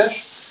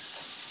bluefish,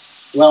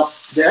 well,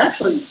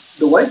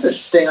 the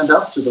whitefish stand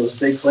up to those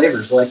big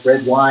flavors like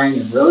red wine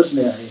and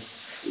rosemary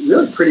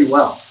really pretty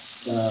well.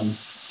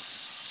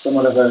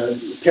 Somewhat of a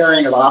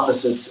pairing of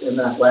opposites in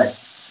that way.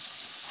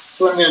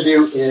 So what I'm going to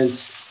do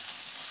is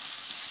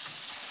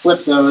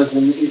flip those,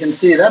 and you can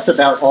see that's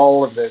about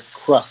all of the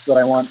crust that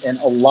I want, and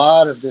a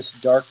lot of this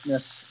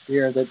darkness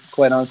here that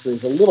quite honestly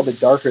is a little bit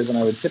darker than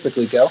I would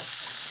typically go.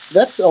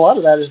 A lot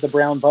of that is the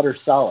brown butter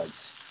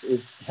solids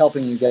is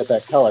helping you get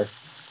that color.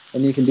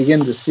 And you can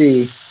begin to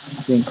see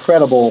the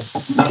incredible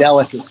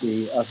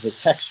delicacy of the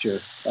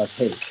texture of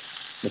hake,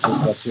 which is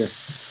what's here.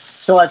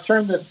 So I've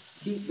turned the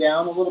heat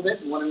down a little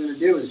bit, and what I'm going to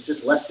do is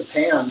just let the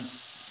pan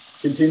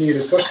continue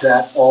to cook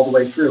that all the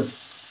way through.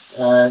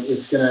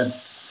 It's going to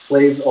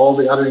flavor, all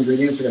the other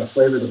ingredients are going to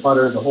flavor the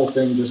butter, the whole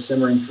thing just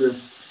simmering through,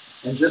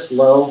 and just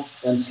low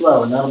and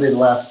slow, and that'll be the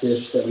last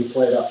dish that we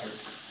plate up here.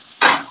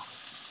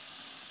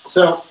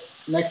 So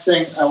next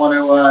thing, I want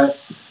to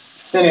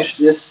finish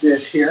this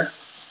dish here,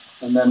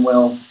 and then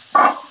we'll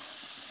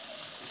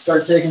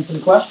start taking some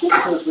questions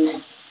as we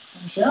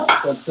finish out.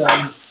 But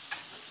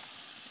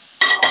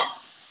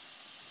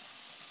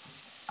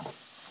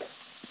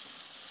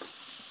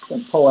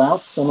going to pull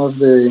out some of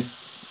the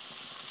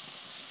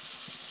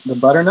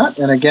butternut,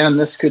 and again,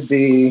 this could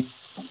be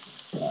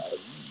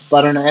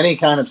butternut, any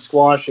kind of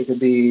squash. It could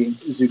be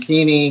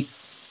zucchini,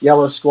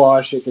 yellow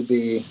squash. It could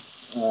be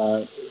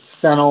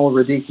fennel,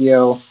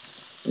 radicchio,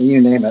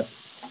 you name it.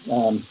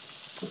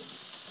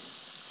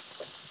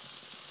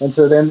 And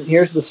so then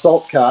here's the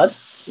salt cod,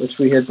 which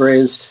we had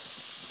braised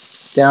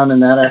down in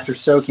that after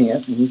soaking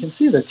it, and you can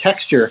see the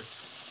texture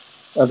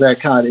of that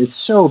cod. It's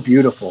so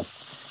beautiful.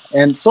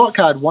 And salt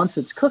cod, once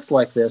it's cooked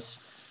like this,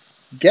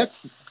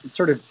 gets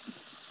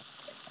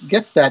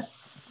that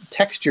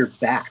texture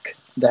back,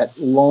 that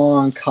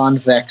long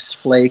convex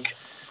flake,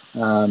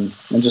 and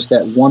just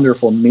that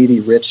wonderful meaty,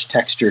 rich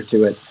texture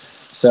to it.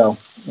 So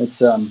it's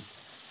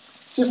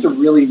just a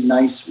really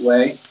nice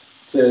way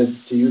to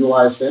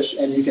utilize fish,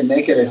 and you can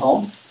make it at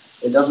home.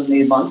 It doesn't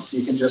need months.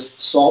 You can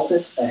just salt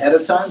it ahead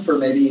of time for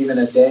maybe even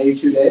a day,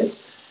 2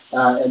 days,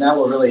 and that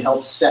will really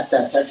help set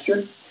that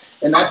texture.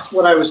 And that's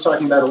what I was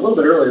talking about a little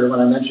bit earlier when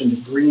I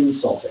mentioned green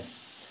salting.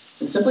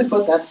 And simply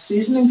put, that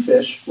seasoning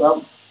fish,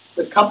 well,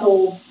 a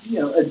couple,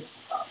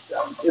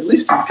 at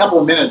least a couple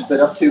of minutes, but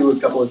up to a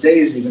couple of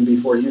days even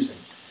before using.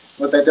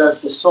 What that does,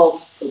 the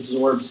salt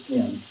absorbs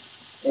in.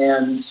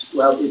 And,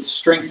 well, it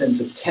strengthens,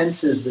 it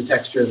tenses the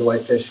texture of the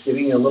white fish,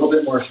 giving you a little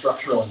bit more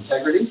structural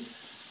integrity,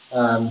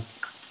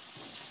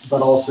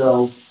 but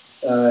also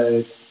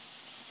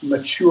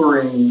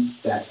maturing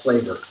that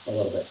flavor a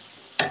little bit.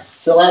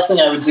 So the last thing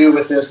I would do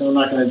with this, and I'm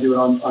not going to do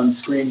it on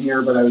screen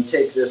here, but I would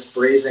take this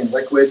braising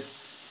liquid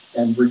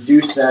and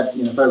reduce that.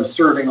 If I was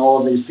serving all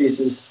of these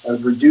pieces, I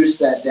would reduce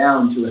that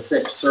down to a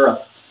thick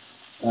syrup.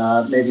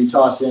 Maybe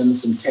toss in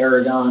some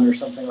tarragon or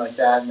something like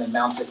that, and then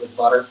mount it with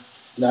butter.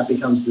 And that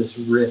becomes this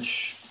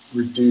rich,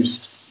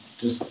 reduced,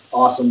 just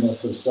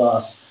awesomeness of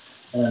sauce.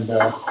 And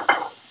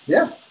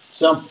yeah,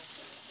 so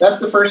that's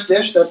the first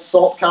dish. That's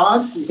salt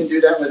cod. You can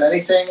do that with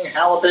anything,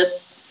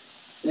 halibut,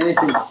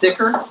 anything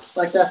thicker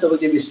like that will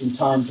give you some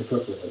time to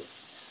cook with it.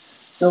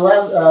 So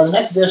the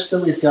next dish that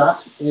we've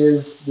got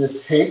is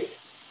this hake,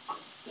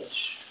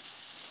 which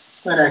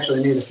might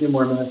actually need a few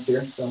more minutes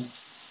here. So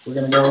we're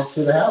going to go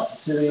to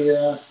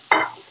the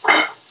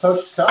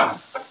poached cod.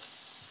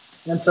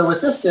 And so with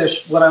this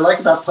dish, what I like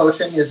about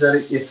poaching is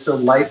that it's so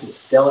light,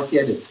 it's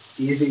delicate, it's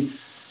easy.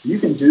 You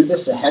can do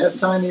this ahead of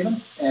time even,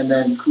 and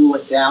then cool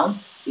it down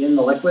in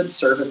the liquid,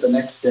 serve it the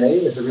next day.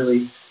 It's a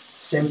really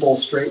simple,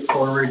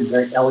 straightforward, and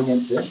very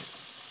elegant dish.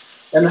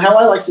 And how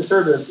I like to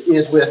serve this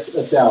is with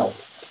a salad.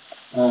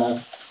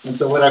 And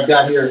so what I've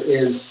got here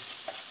is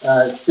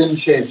thin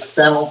shaved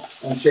fennel.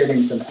 I'm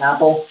shaving some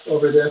apple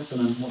over this,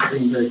 and I'm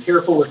being very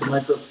careful with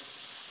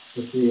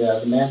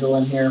the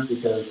mandolin here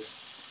because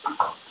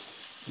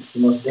it's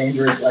the most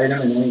dangerous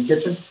item in any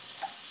kitchen.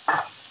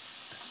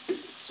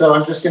 So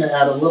I'm just going to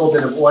add a little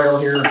bit of oil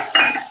here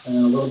and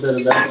a little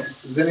bit of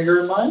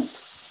vinegar in mine.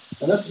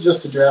 And this is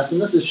just to dress, and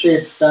this is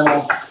shaved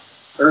fennel,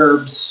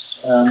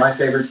 herbs. My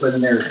favorite put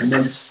in there is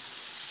mint.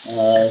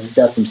 We've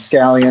got some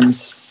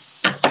scallions.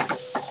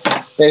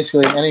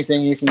 Basically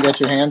anything you can get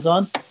your hands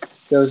on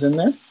goes in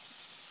there.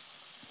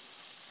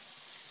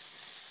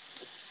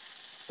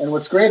 And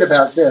what's great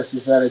about this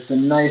is that it's a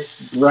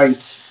nice, bright,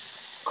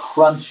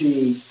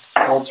 crunchy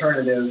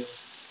alternative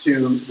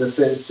to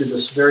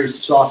this very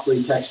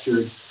softly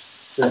textured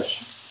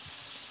fish.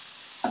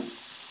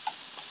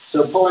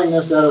 So pulling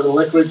this out of the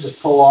liquid,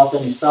 just pull off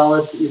any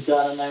solids that you've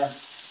got in there,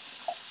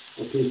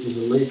 or pieces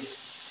of leek.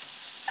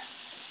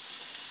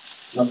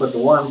 I'll put the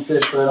warm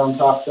fish right on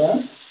top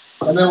there.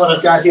 And then what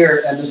I've got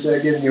here, and just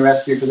giving you a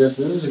recipe for this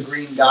is a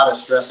green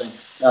goddess dressing,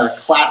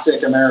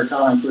 classic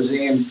Americana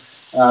cuisine.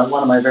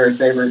 One of my very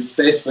favorites.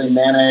 Basically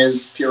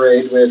mayonnaise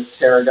pureed with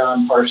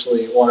tarragon,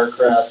 parsley,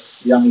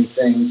 watercress, yummy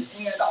things,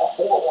 and a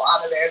whole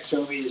lot of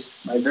anchovies.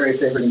 My very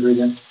favorite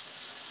ingredient.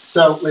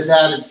 So with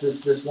that, it's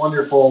this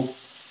wonderful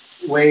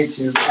way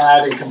to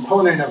add a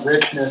component of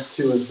richness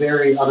to a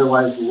very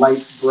otherwise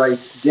light, bright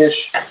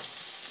dish.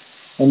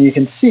 And you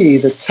can see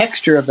the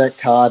texture of that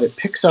cod. It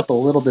picks up a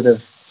little bit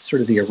of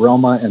sort of the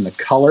aroma and the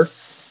color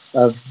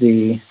of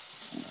the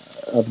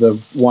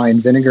wine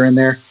vinegar in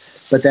there.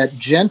 But that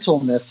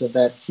gentleness of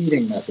that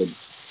heating method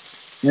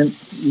and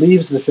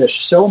leaves the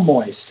fish so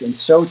moist and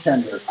so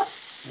tender.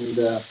 And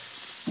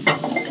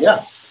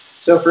yeah,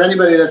 so for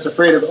anybody that's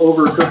afraid of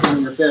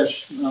overcooking your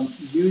fish,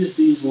 use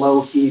these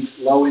low heat,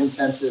 low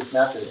intensive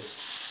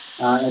methods.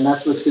 And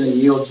that's what's going to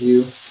yield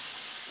you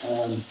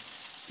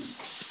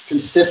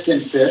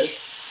consistent fish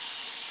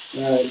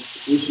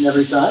each and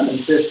every time, and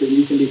fish that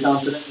you can be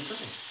confident in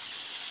cooking.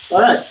 All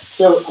right,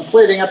 so I'm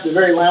plating up the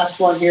very last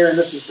one here, and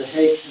this is the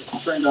hake. I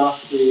turned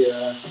off the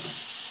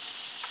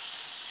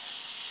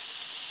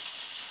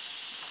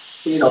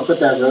heat. I'll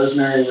put that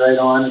rosemary right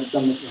on. It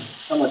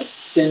somewhat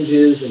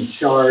singes and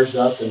chars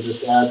up and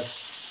just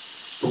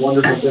adds a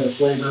wonderful bit of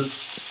flavor.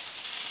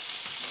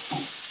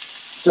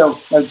 So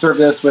I'd serve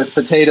this with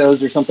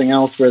potatoes or something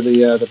else where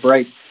the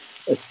bright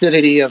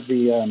acidity of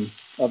the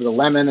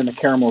lemon and the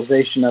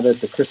caramelization of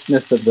it, the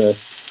crispness of the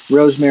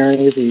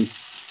rosemary, the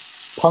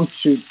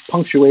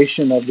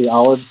punctuation of the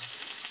olives.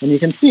 And you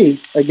can see,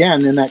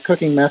 again, in that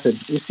cooking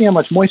method, you see how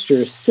much moisture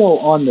is still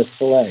on this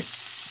fillet.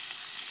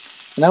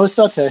 And that was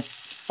sauté.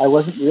 I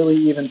wasn't really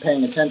even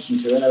paying attention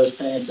to it. I was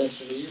paying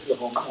attention to you the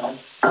whole time.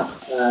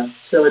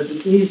 So it's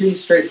an easy,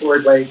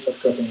 straightforward way of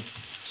cooking.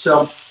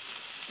 So,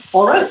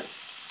 all right.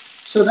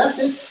 So that's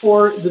it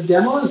for the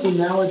demos, and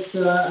now it's,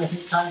 I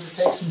think, time to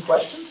take some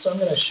questions. So I'm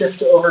going to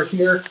shift over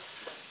here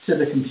to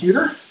the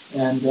computer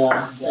and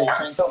say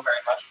thanks so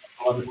very much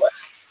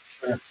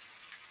for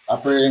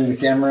operating the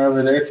camera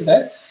over there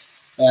today.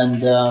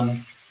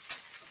 And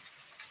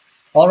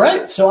all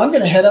right, so I'm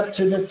going to head up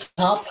to the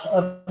top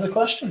of the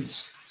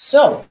questions.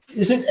 So,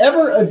 is it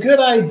ever a good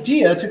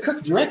idea to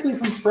cook directly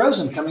from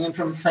frozen? Coming in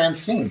from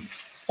Francine.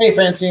 Hey,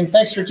 Francine,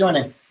 thanks for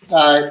joining.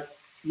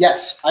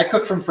 Yes, I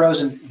cook from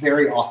frozen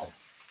very often.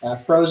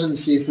 Frozen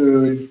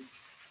seafood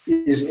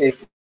is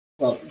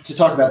well, to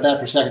talk about that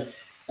for a second,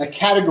 a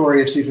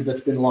category of seafood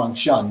that's been long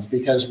shunned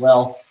because,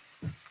 well,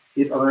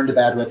 it earned a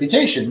bad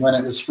reputation when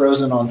it was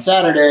frozen on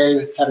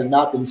Saturday, having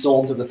not been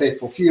sold to the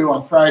faithful few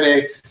on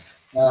Friday.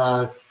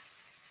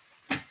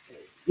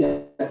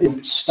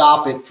 It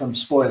stop it from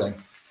spoiling.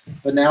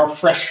 But now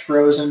fresh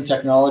frozen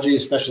technology,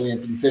 especially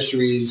in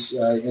fisheries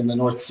in the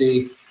North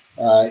Sea,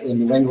 in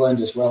New England,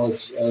 as well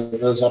as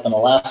those up in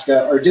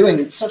Alaska, are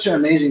doing such an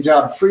amazing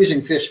job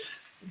freezing fish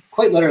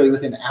quite literally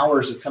within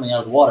hours of coming out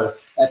of the water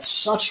at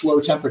such low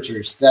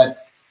temperatures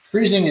that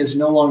freezing is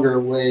no longer a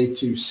way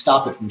to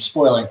stop it from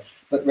spoiling,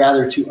 but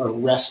rather to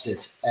arrest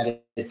it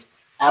at its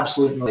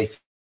absolute most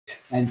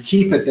and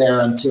keep it there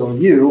until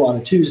you, on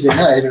a Tuesday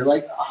night, are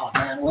like, oh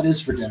man, what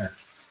is for dinner?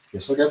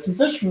 Guess I got some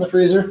fish from the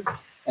freezer.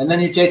 And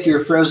then you take your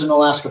frozen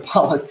Alaska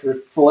pollock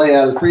fillet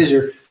out of the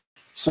freezer,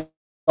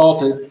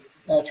 salted,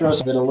 throw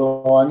some bit of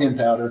little onion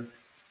powder,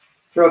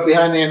 throw it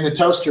behind me in the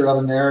toaster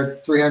oven there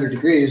at 300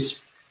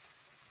 degrees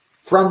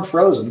from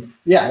frozen.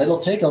 Yeah, it'll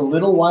take a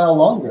little while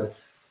longer,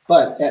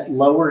 but at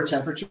lower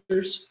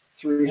temperatures,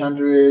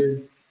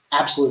 300,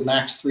 absolute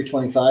max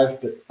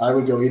 325, but I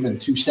would go even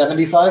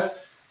 275.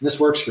 This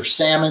works for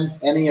salmon,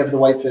 any of the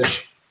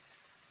whitefish.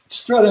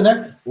 Just throw it in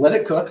there, let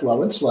it cook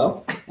low and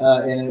slow,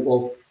 and it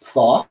will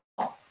thaw.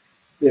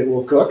 It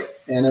will cook,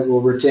 and it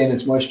will retain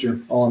its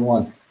moisture all in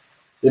one.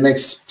 It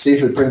makes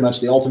seafood pretty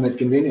much the ultimate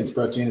convenience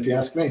protein, if you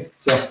ask me.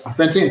 So,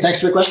 Francine,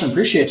 thanks for the question.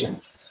 Appreciate you.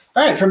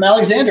 All right, from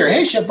Alexander.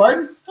 Hey, Chef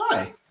Barton.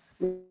 Hi.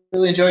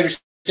 Really enjoyed your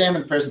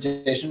salmon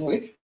presentation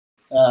week.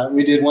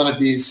 We did one of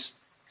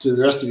these to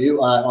the rest of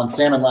you on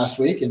salmon last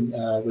week, and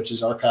which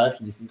is archived,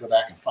 and you can go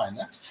back and find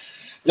that.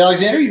 But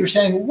Alexander, you were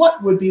saying,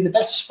 what would be the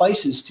best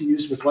spices to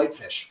use with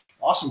whitefish?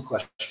 Awesome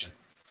question.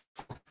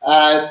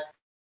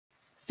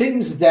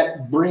 Things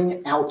that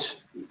bring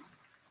out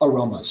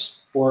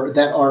aromas or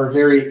that are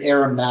very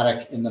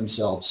aromatic in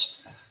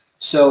themselves.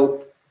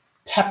 So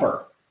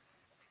pepper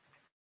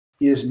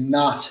is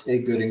not a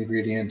good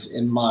ingredient,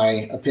 in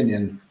my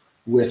opinion,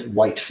 with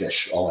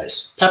whitefish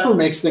always. Pepper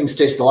makes things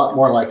taste a lot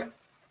more like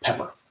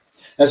pepper,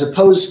 as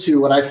opposed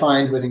to what I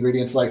find with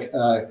ingredients like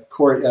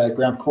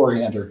ground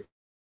coriander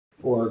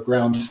or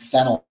ground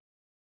fennel,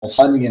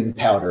 onion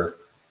powder.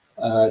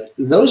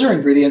 Those are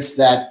ingredients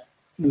that,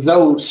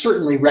 though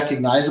certainly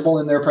recognizable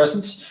in their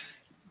presence,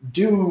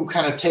 do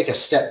kind of take a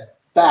step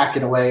back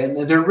in a way, and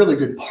they're really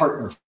good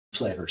partner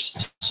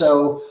flavors.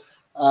 So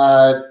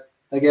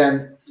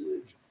again,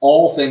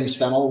 all things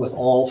fennel with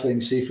all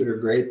things seafood are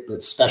great, but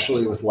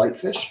especially with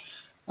whitefish.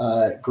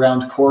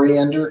 Ground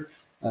coriander,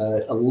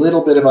 a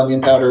little bit of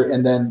onion powder,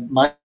 and then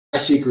my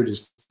secret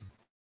is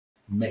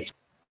mace.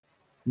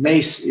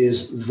 Mace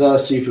is the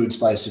seafood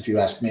spice, if you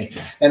ask me,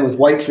 and with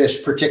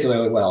whitefish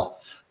particularly well.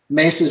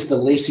 Mace is the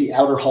lacy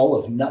outer hull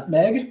of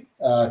nutmeg.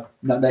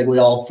 Nutmeg we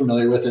all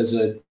familiar with as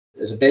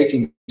a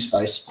baking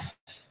spice,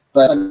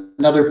 but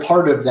another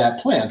part of that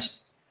plant,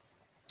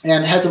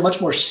 and has a much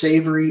more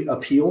savory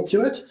appeal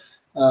to it,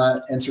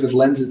 and sort of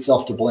lends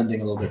itself to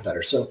blending a little bit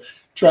better. So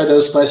try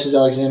those spices,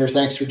 Alexander.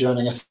 Thanks for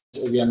joining us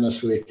again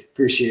this week.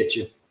 Appreciate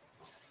you.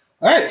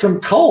 All right,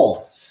 from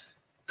Cole.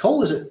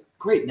 Cole is a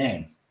great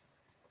name.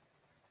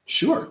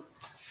 Sure.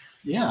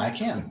 Yeah, I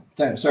can.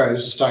 Sorry, I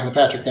was just talking to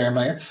Patrick there in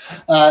my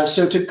ear.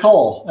 So to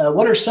Cole,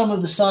 what are some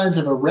of the signs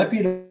of a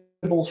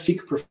reputable feed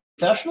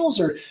professionals,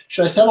 or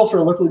should I settle for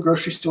a local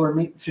grocery store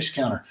meat and fish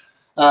counter?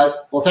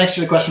 Well, thanks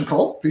for the question,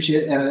 Cole.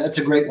 Appreciate it, and that's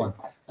a great one.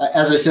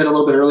 As I said a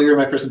little bit earlier in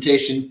my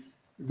presentation,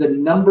 the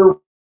number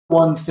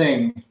one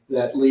thing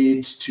that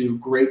leads to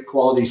great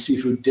quality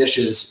seafood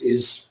dishes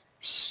is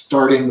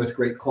starting with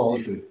great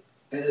quality food.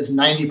 It's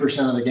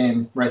 90% of the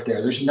game right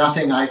there. There's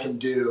nothing I can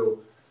do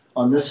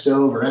on this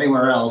stove or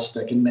anywhere else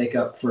that can make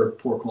up for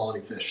poor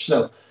quality fish.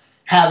 So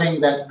having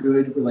that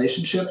good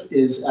relationship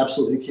is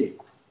absolutely key.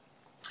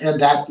 And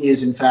that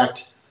is, in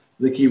fact,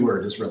 the key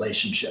word is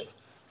relationship.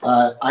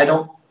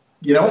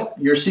 You know what,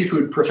 your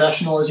seafood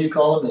professional, as you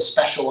call them, a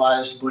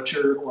specialized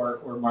butcher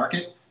or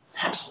market,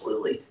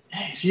 absolutely.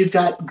 Hey, if you've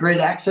got great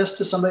access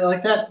to somebody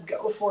like that,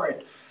 go for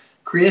it.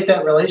 Create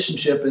that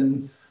relationship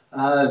and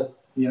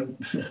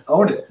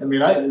own it. I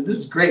mean, this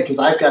is great because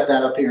I've got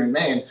that up here in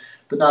Maine,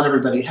 but not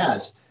everybody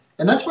has.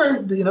 And that's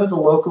where the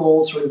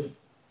local sort of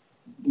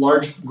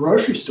large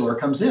grocery store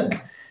comes in.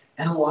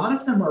 And a lot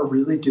of them are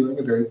really doing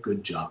a very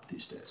good job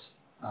these days.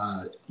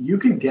 You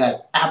can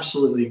get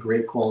absolutely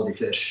great quality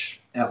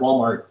fish at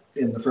Walmart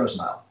in the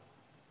frozen aisle.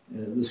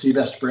 The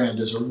Seabest brand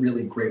is a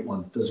really great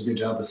one. Does a good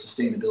job of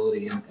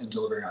sustainability and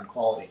delivering on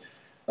quality.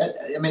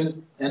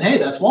 And hey,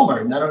 that's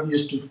Walmart.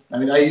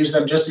 And I use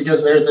them just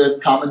because they're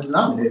the common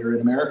denominator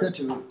in America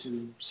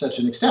to such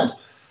an extent.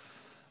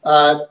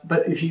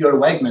 But if you go to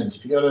Wegmans,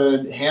 if you go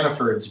to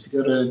Hannaford's, if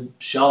you go to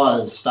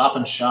Shaw's, Stop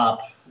and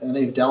Shop,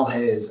 any of Del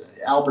Hay's,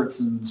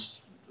 Albertsons,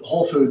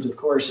 Whole Foods, of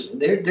course,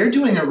 they're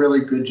doing a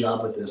really good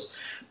job with this.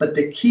 But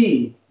the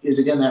key is,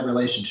 again, that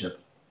relationship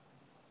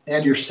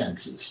and your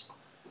senses.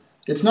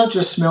 It's not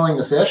just smelling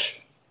the fish.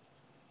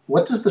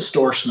 What does the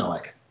store smell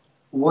like?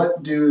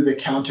 What do the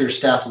counter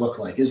staff look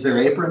like? Is their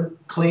apron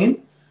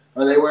clean?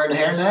 Are they wearing a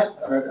hairnet?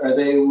 Are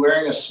they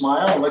wearing a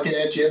smile and looking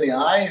at you in the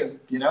eye,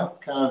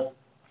 kind of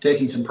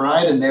taking some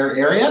pride in their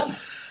area?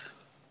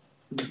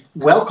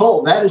 Well,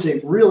 Cole, that is a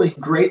really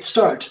great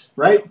start,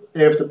 right?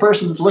 If the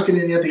person's looking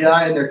at you in the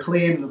eye and they're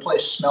clean and the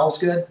place smells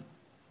good,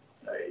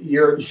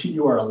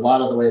 you are a lot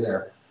of the way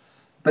there.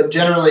 But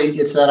generally,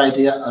 it's that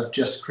idea of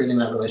just creating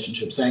that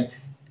relationship, saying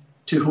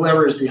to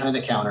whoever is behind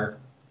the counter,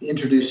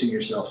 introducing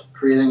yourself,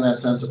 creating that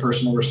sense of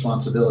personal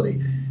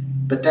responsibility,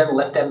 but then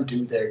let them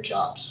do their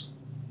jobs.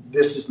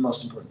 This is the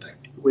most important thing,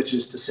 which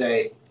is to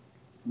say,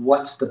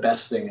 what's the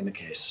best thing in the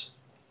case?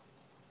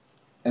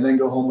 And then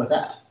go home with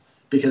that.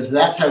 Because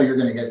that's how you're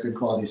going to get good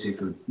quality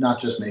seafood, not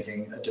just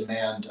making a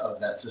demand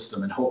of that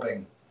system and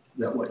hoping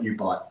that what you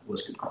bought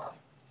was good quality.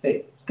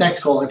 Hey, thanks,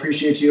 Cole. I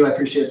appreciate you. I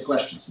appreciate the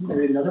questions.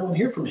 Maybe another one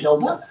here from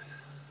Hilda.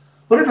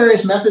 What are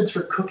various methods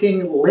for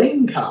cooking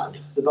lingcod?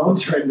 The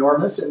bones are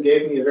enormous and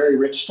gave me a very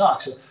rich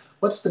stock. So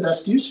what's the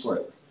best use for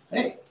it?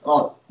 Hey,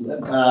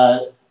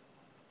 Hilda,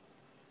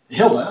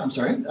 I'm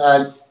sorry.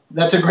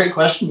 That's a great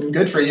question, and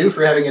good for you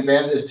for having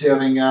access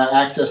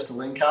to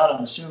lingcod.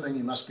 I'm assuming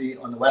you must be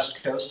on the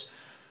West Coast.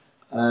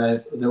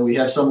 Though we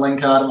have some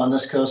lingcod on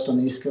this coast, on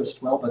the East Coast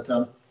as well. But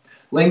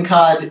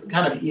lingcod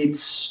kind of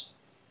eats,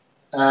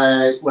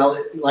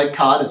 like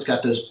cod, it's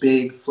got those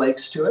big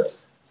flakes to it.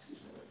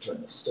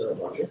 Turn this stove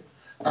off here.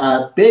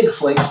 Big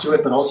flakes to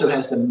it, but also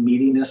has the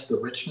meatiness, the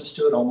richness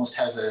to it, almost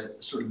has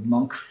a sort of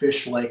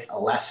monkfish-like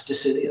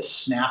elasticity, a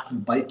snap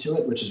and bite to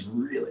it, which is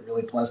really,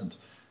 really pleasant.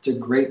 It's a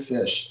great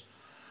fish.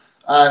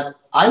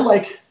 I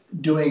like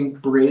doing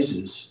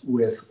braises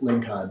with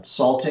lingcod,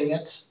 salting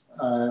it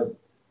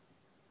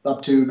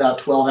up to about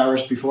 12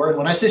 hours before. And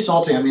when I say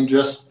salting, I mean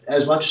just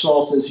as much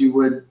salt as you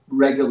would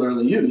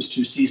regularly use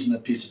to season a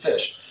piece of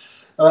fish.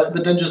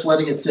 But then just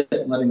letting it sit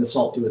and letting the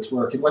salt do its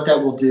work. And what that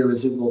will do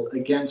is it will,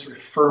 again, sort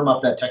of firm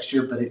up that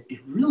texture, but it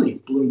really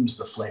blooms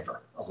the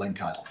flavor of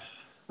lingcod.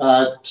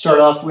 Start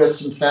off with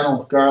some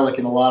fennel, garlic,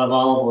 and a lot of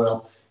olive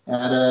oil.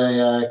 Add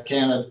a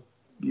can of,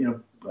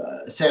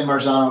 San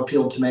Marzano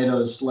peeled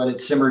tomatoes, let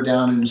it simmer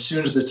down, and as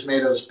soon as the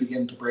tomatoes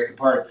begin to break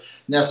apart,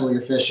 nestle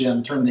your fish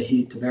in, turn the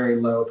heat to very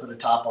low, put a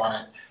top on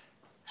it,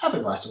 have a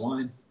glass of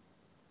wine,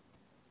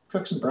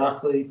 cook some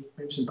broccoli,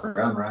 maybe some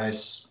brown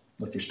rice,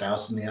 look your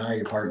spouse in the eye,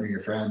 your partner, your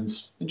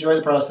friends, enjoy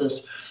the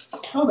process.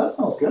 Oh, that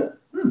smells good.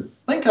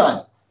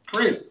 Lingcod,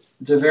 great.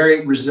 It's a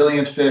very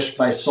resilient fish.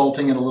 By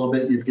salting it a little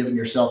bit, you've given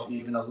yourself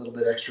even a little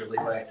bit extra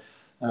leeway.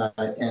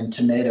 And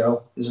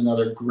tomato is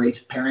another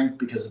great pairing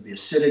because of the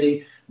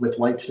acidity with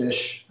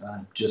whitefish,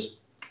 just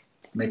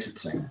makes it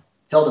sing.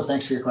 Hilda,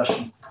 thanks for your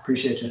question.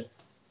 Appreciate you.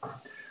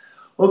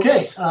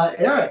 Okay,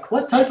 Eric,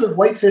 what type of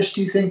whitefish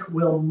do you think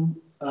will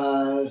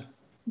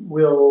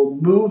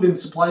move in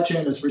supply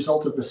chain as a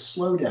result of the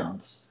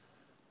slowdowns?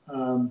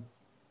 If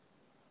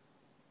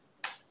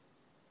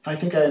I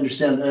think I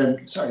understand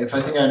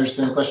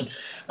the question.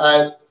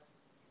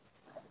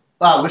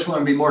 Which one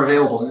would be more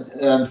available?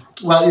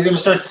 Well, you're going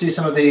to start to see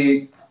some of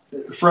the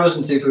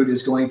frozen seafood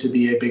is going to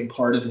be a big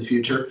part of the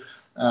future.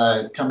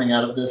 Coming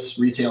out of this,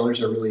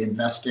 retailers are really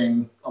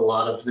investing a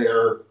lot of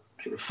their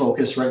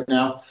focus right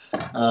now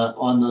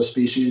on those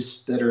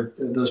species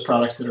those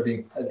products that are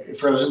being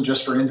frozen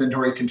just for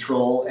inventory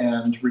control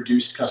and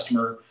reduced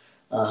customer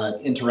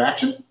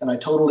interaction. And I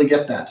totally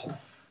get that.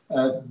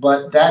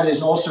 But that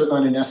is also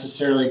going to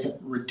necessarily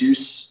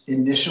reduce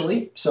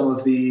initially some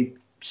of the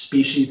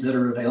species that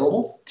are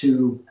available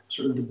to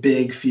sort of the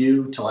big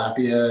few,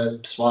 tilapia,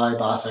 swai,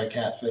 basa,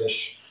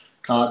 catfish,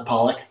 cod,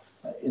 pollock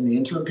in the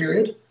interim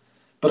period.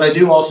 But I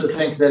do also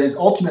think that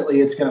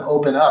ultimately it's going to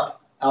open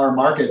up our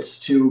markets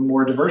to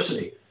more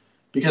diversity,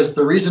 because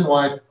the reason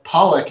why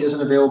pollock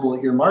isn't available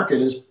at your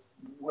market is,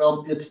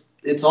 well,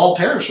 it's all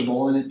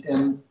perishable,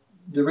 and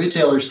the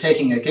retailer's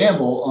taking a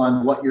gamble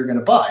on what you're going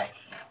to buy.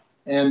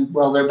 And,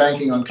 well, they're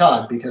banking on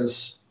cod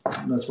because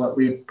that's what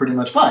we pretty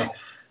much buy.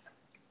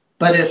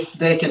 But if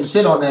they can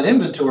sit on that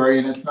inventory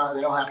and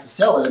they don't have to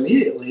sell it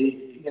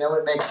immediately,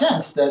 it makes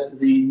sense that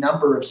the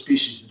number of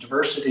species, the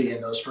diversity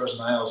in those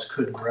frozen aisles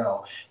could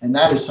grow. And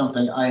that is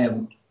something I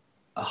am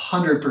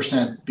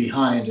 100%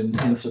 behind and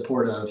in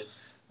support of,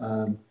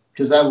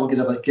 because that will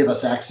give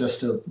us access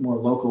to more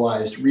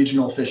localized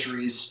regional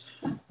fisheries,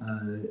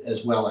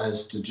 as well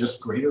as to just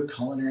greater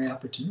culinary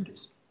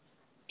opportunities.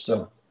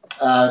 So,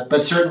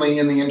 but certainly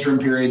in the interim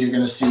period, you're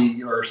going to see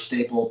your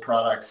staple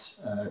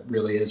products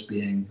really as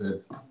being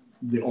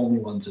the only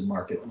ones in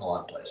market in a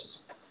lot of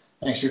places.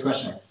 Thanks for your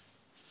question.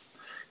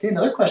 Okay,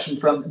 another question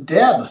from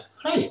Deb.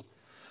 Hi.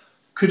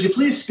 Could you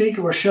please speak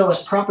or show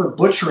us proper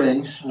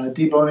butchering,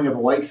 deboning of a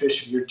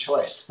whitefish of your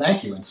choice?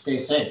 Thank you, and stay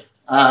safe.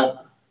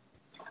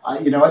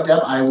 You know what,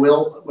 Deb? I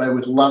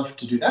would love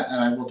to do that, and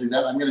I will do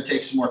that. I'm going to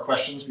take some more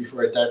questions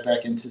before I dive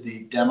back into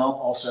the demo,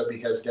 also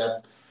because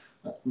Deb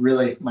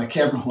Really, my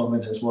camera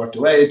woman has walked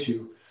away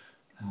to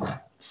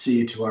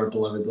see to our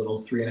beloved little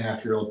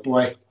 3.5-year-old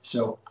boy.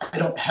 So I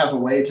don't have a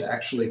way to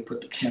actually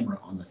put the camera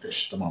on the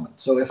fish at the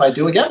moment. So if I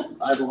do again,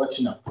 I will let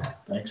you know.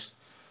 Thanks.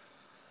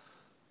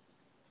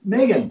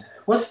 Megan,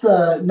 what's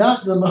the,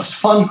 not the most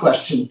fun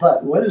question,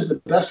 but what is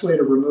the best way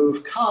to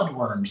remove cod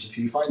worms if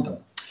you find them?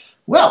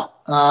 Well,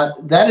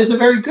 that is a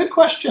very good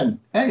question.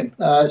 Hey,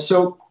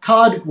 so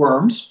cod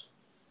worms,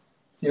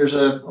 here's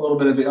a little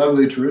bit of the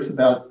ugly truth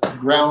about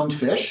ground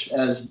fish,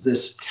 as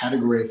this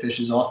category of fish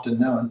is often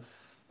known,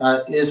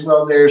 is,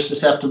 well, they're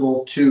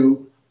susceptible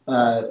to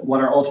what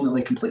are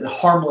ultimately completely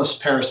harmless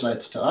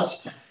parasites to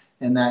us,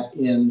 and that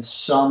in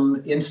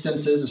some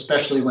instances,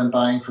 especially when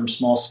buying from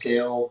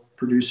small-scale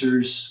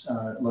producers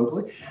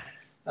locally,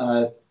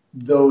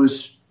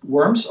 those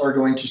worms are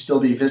going to still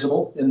be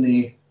visible in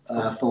the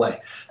fillet.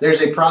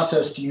 There's a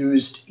process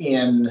used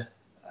in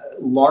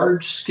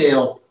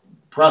large-scale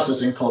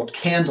processing called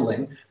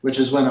candling, which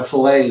is when a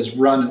fillet is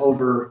run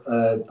over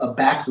a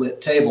backlit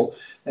table,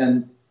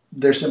 and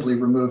they're simply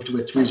removed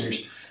with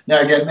tweezers. Now,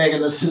 again,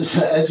 Megan, this is,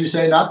 as you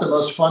say, not the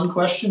most fun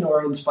question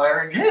or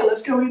inspiring, hey,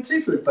 let's go eat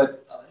seafood,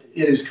 but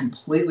it is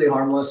completely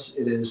harmless.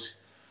 It is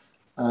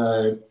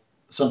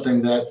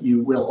something that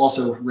you will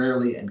also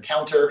rarely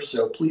encounter,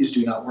 so please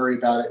do not worry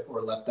about it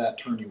or let that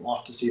turn you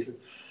off to seafood.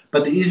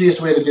 But the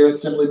easiest way to do it,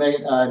 simply,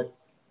 Megan,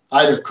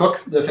 either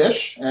cook the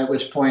fish, at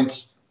which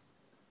point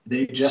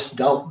they just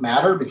don't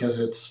matter because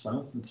it's,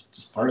 well, it's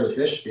just part of the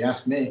fish, if you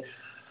ask me.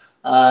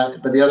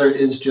 But the other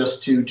is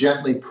just to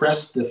gently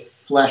press the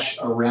flesh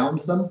around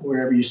them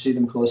wherever you see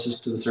them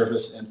closest to the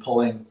surface and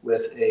pulling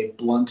with a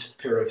blunt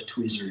pair of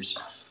tweezers.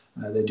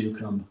 They do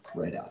come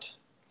right out.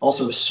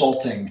 Also,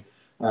 salting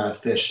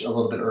fish a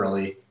little bit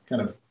early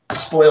kind of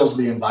spoils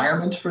the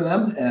environment for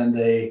them, and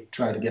they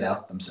try to get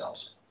out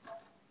themselves.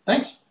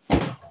 Thanks.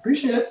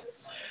 Appreciate it.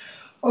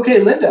 Okay,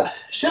 Linda,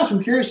 Chef,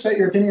 I'm curious about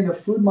your opinion of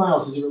food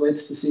miles as it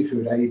relates to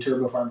seafood, i.e.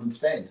 turbo farmed in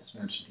Spain, as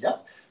mentioned.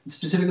 Yep. And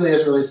specifically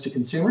as it relates to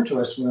consumer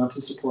choice, we want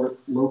to support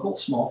local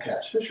small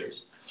catch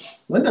fisheries.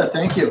 Linda,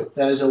 thank you.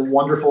 That is a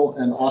wonderful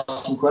and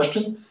awesome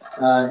question,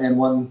 and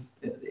one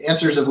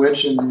answers of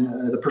which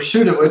and the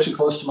pursuit of which are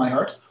close to my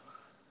heart.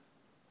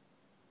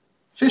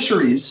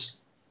 Fisheries,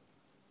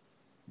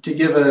 to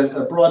give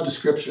a broad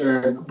description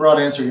or a broad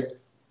answer,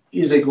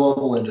 is a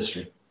global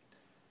industry.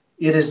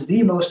 It is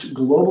the most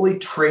globally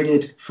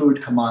traded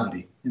food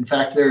commodity. In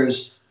fact,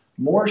 there's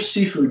more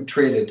seafood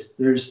traded.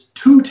 There's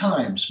 2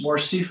 times more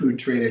seafood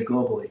traded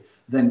globally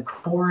than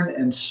corn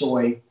and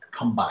soy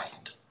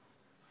combined.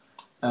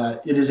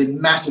 It is a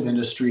massive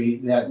industry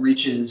that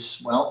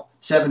reaches, well,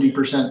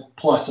 70%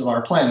 plus of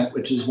our planet,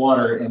 which is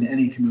water in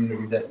any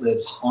community that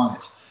lives on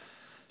it.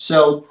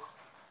 So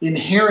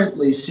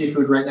inherently,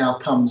 seafood right now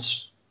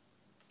comes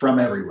from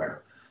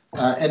everywhere.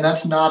 And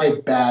that's not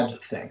a bad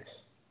thing.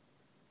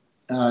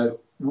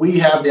 We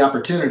have the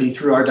opportunity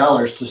through our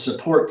dollars to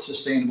support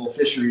sustainable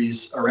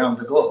fisheries around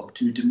the globe,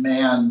 to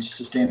demand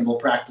sustainable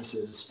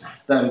practices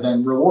that are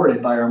then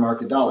rewarded by our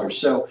market dollars.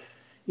 So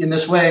in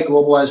this way,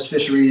 globalized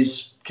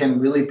fisheries can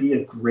really be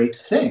a great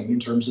thing in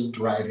terms of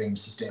driving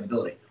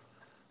sustainability.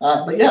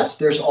 But yes,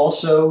 there's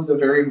also the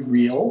very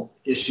real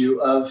issue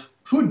of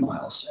food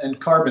miles and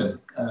carbon,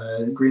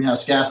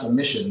 greenhouse gas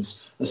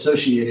emissions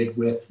associated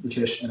with the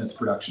fish and its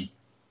production.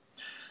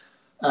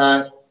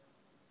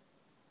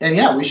 And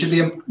yeah, we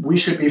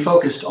should be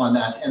focused on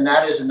that, and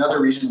that is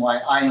another reason why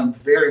I am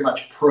very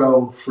much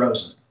pro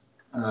frozen.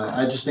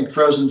 I just think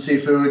frozen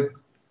seafood,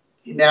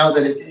 now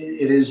that it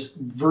is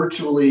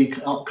virtually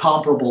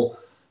comparable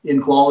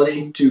in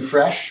quality to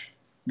fresh,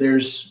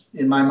 there's,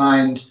 in my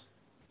mind,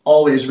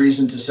 always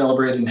reason to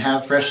celebrate and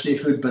have fresh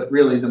seafood, but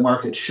really the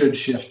market should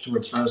shift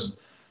towards frozen,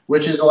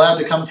 which is allowed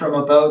to come from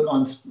a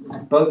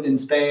boat in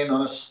Spain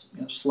on a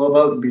slow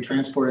boat and be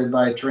transported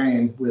by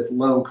train with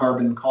low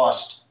carbon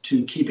cost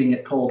to keeping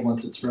it cold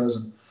once it's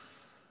frozen.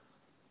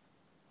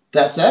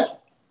 That said,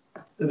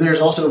 there's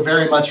also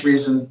very much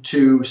reason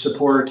to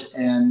support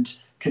and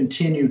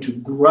continue to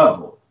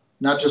grow,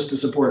 not just to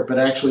support, but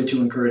actually to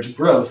encourage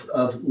growth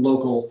of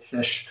local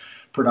fish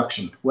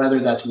production, whether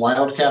that's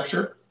wild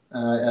capture,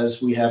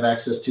 as we have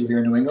access to here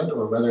in New England,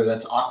 or whether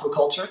that's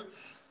aquaculture.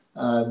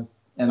 And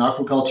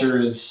aquaculture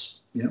is,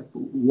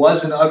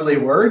 was an ugly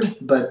word,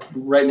 but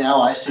right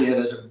now I see it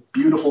as a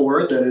beautiful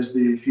word that is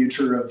the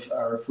future of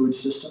our food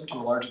system to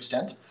a large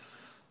extent.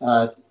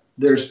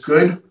 There's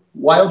good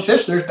wild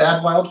fish, there's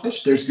bad wild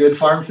fish, there's good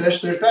farm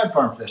fish, there's bad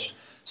farm fish.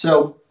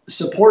 So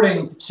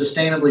supporting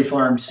sustainably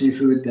farmed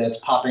seafood that's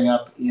popping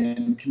up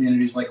in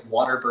communities like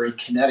Waterbury,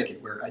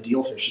 Connecticut, where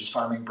Ideal Fish is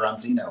farming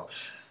Bronzino.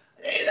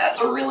 Hey,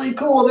 that's a really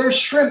cool. There's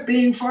shrimp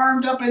being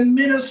farmed up in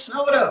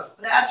Minnesota.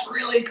 That's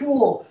really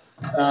cool.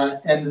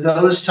 And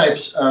those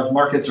types of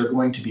markets are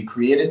going to be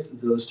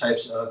created. Those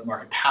types of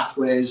market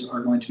pathways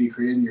are going to be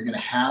created. And you're going to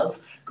have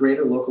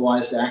greater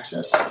localized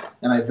access.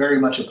 And I very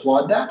much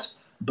applaud that,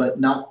 but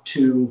not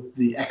to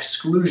the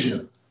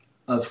exclusion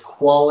of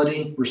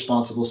quality,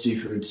 responsible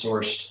seafood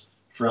sourced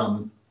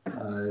from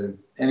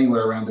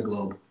anywhere around the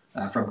globe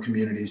from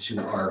communities who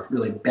are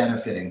really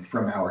benefiting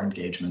from our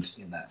engagement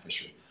in that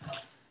fishery.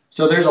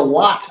 So there's a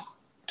lot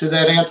to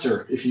that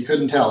answer, if you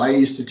couldn't tell. I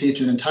used to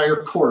teach an entire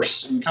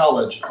course in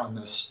college on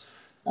this.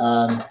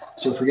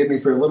 So forgive me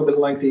for a little bit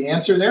lengthy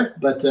answer there,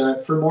 but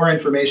for more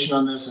information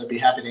on this, I'd be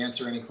happy to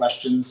answer any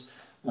questions.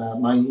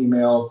 My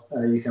email,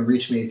 you can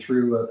reach me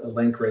through a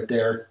link right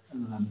there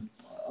on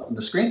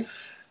the screen.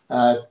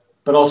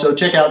 But also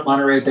check out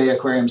Monterey Bay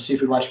Aquarium's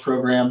Seafood Watch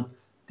program,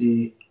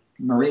 the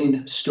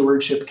Marine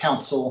Stewardship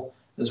Council,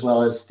 as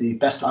well as the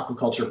best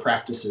aquaculture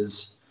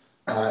practices,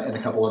 and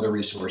a couple other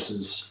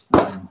resources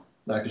that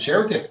I could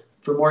share with you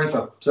for more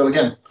info. So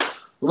again,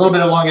 a little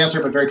bit of a long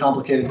answer, but very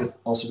complicated, but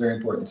also very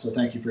important. So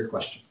thank you for your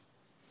question.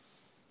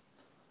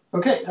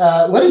 Okay,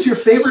 what is your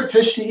favorite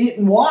fish to eat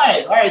and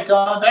why? All right,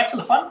 back to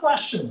the fun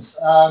questions,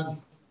 and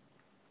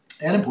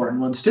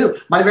important ones too.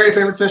 My very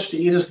favorite fish to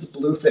eat is the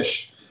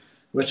bluefish,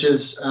 which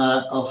is,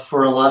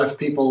 for a lot of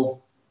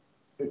people,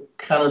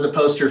 kind of the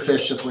poster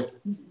fish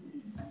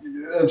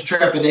of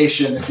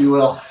trepidation, if you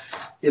will.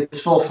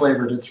 It's full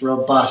flavored, it's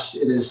robust,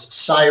 it is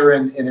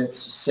siren in its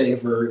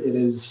savor,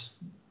 it's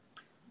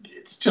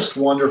just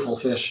wonderful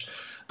fish.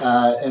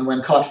 And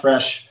when caught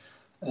fresh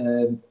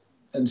and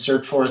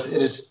served forth,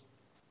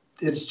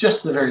 it's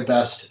just the very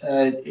best.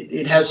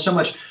 It has so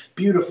much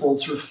beautiful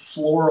sort of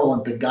floral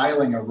and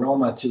beguiling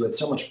aroma to it,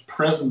 so much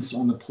presence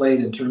on the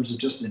plate in terms of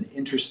just an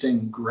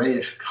interesting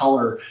grayish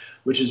color,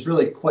 which is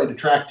really quite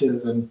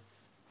attractive, and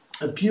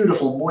a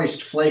beautiful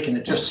moist flake, and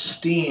it just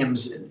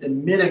steams,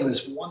 emitting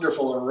this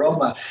wonderful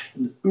aroma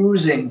and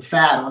oozing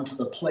fat onto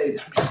the plate.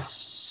 I mean, it's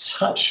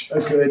such a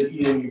good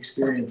eating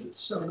experience. It's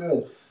so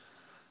good.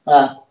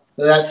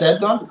 That said,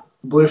 Don,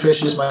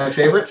 bluefish is my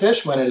favorite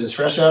fish when it is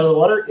fresh out of the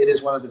water. It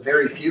is one of the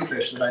very few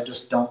fish that I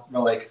just don't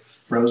like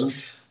frozen.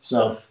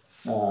 So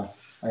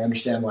I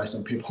understand why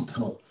some people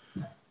don't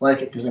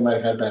like it, because they might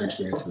have had a bad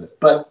experience with it.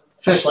 But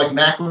fish like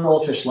mackerel,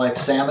 fish like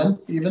salmon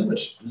even,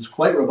 which is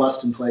quite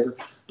robust in flavor,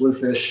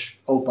 bluefish,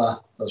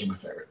 opa, those are my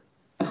favorite.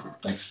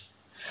 Thanks.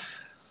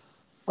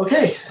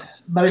 Okay,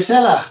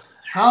 Maricela,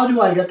 how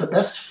do I get the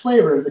best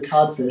flavor of the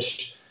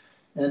codfish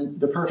and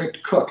the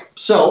perfect cook?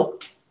 So,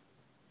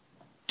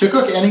 to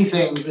cook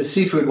anything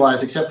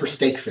seafood-wise, except for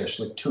steak fish,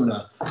 like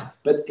tuna,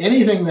 but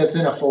anything that's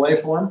in a fillet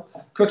form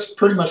cooks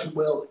pretty much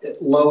well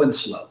low and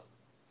slow.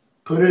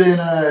 Put it in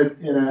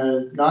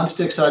a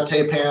non-stick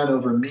saute pan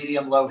over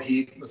medium-low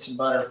heat with some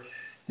butter,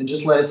 and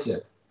just let it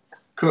sit.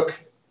 Cook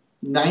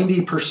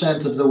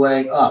 90% of the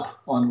way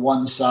up on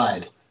one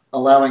side,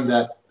 allowing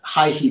that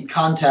high heat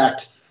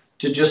contact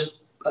to just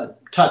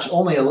touch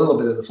only a little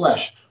bit of the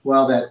flesh,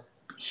 while that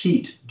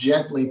heat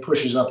gently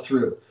pushes up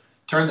through.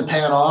 Turn the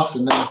pan off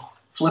and then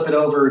flip it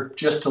over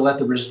just to let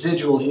the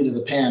residual heat of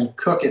the pan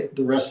cook it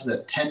the rest of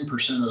that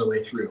 10% of the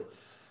way through.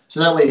 So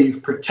that way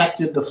you've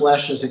protected the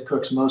flesh as it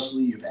cooks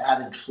mostly. You've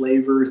added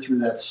flavor through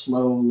that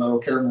slow, low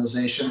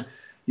caramelization.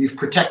 You've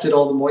protected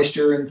all the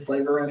moisture and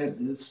flavor in it.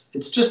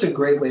 It's just a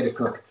great way to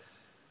cook.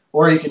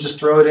 Or you can just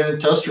throw it in a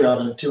toaster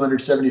oven at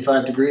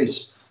 275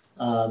 degrees.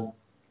 Those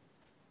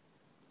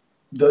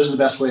are the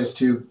best ways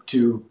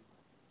to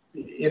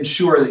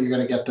ensure that you're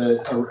going to get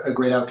a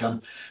great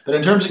outcome. But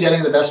in terms of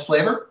getting the best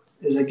flavor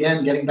is,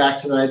 again, getting back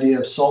to the idea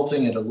of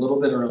salting it a little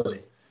bit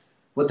early.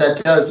 What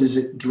that does is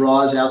it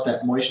draws out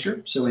that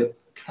moisture, so it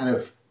kind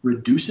of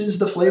reduces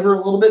the flavor a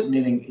little bit,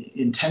 meaning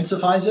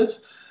intensifies it.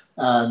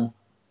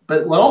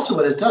 But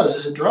what it does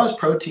is it draws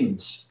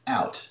proteins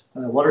out,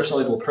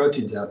 water-soluble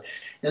proteins out,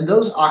 and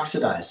those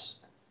oxidize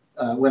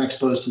when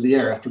exposed to the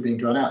air after being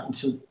drawn out. And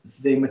so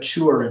they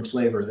mature in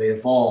flavor, they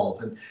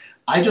evolve. And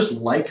I just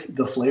like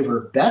the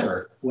flavor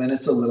better when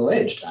it's a little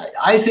aged.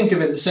 I think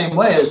of it the same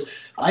way as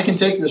I can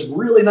take this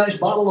really nice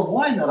bottle of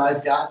wine that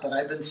I've got that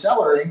I've been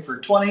cellaring for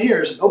 20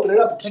 years and open it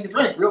up and take a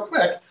drink real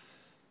quick.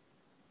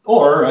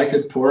 Or I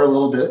could pour a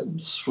little bit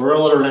and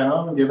swirl it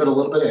around and give it a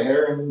little bit of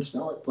air and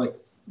smell it. Like,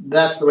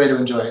 that's the way to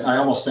enjoy it. I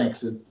almost think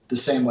the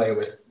same way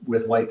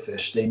with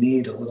whitefish. They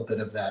need a little bit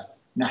of that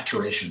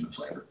maturation of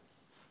flavor.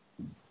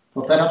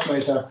 Hope that helps,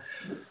 Marisa.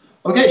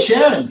 Okay,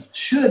 Sharon,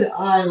 should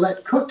I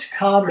let cooked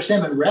cod or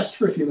salmon rest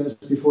for a few minutes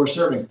before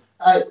serving?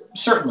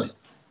 Certainly.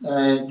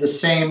 The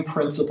same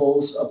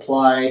principles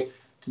apply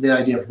to the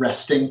idea of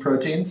resting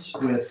proteins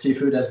with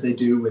seafood as they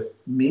do with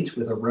meat,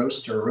 with a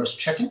roast or a roast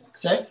chicken,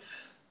 say.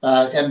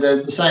 And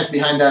the science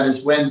behind that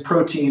is when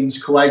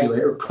proteins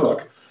coagulate or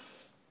cook,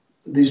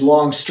 these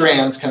long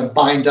strands kind of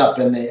bind up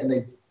and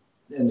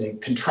they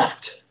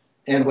contract.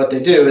 And what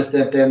they do is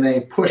that then they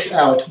push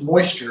out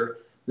moisture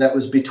that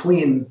was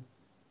between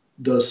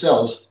those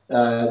cells.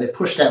 They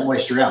push that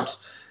moisture out.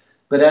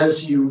 But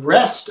as you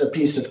rest a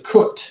piece of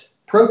cooked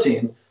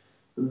protein,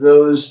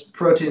 those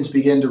proteins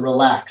begin to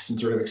relax and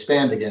sort of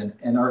expand again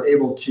and are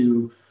able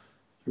to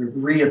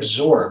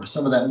reabsorb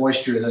some of that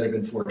moisture that had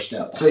been forced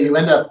out. So you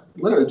end up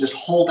literally just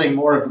holding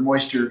more of the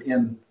moisture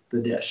in the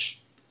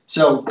dish.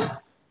 So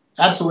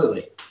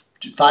absolutely,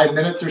 5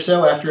 minutes or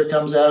so after it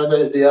comes out of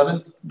the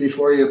oven,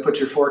 before you put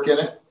your fork in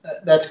it,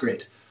 that's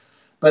great.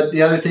 But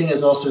the other thing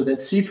is also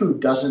that seafood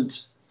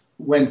doesn't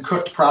when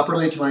cooked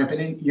properly, to my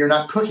opinion, you're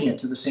not cooking it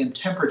to the same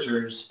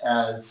temperatures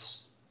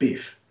as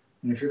beef.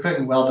 And if you're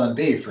cooking well-done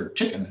beef or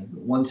chicken,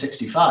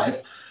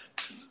 165,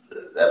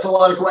 that's a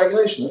lot of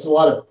coagulation. That's a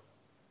lot of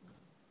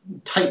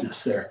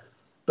tightness there.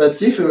 But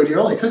seafood, you're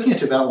only cooking it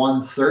to about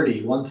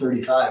 130,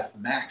 135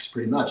 max,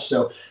 pretty much.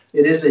 So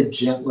it is a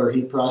gentler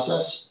heat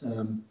process.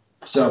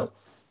 So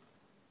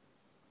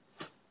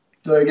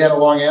again, a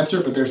long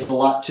answer, but there's a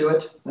lot to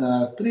it.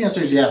 But the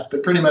answer is yeah.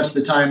 But pretty much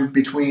the time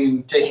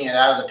between taking it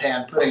out of the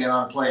pan, putting it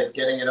on a plate,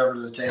 getting it over to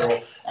the table,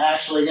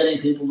 actually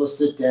getting people to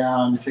sit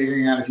down,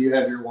 figuring out if you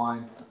have your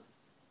wine,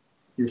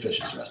 your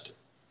fish is rested.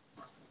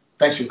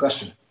 Thanks for your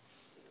question.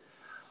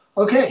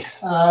 Okay,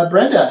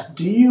 Brenda,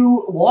 do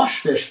you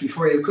wash fish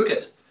before you cook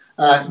it?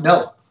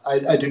 No,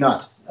 I do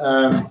not.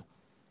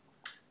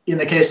 In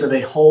the case of a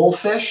whole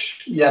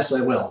fish, yes,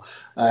 I will,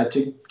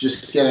 to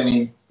just get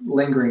any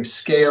lingering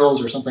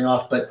scales or something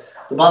off. But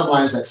the bottom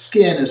line is that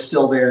skin is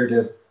still there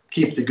to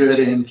keep the good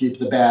in, keep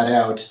the bad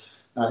out.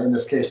 In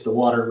this case, the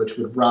water, which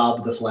would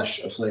rob the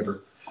flesh of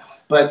flavor.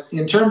 But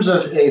in terms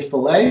of a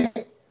fillet,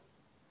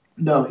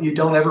 no, you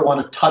don't ever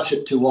want to touch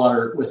it to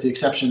water with the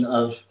exception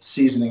of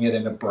seasoning it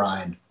in a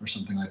brine or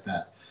something like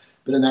that.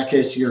 But in that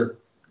case, you're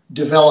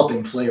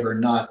developing flavor,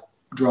 not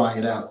drawing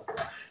it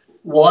out.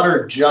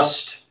 Water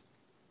just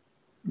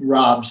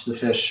robs the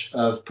fish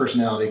of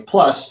personality.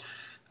 Plus,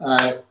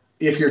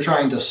 if you're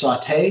trying to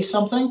saute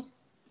something,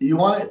 you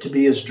want it to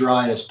be as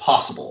dry as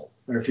possible.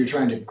 Or if you're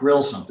trying to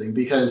grill something,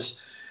 because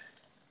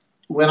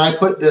when I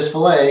put this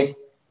fillet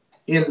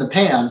in the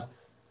pan,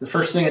 the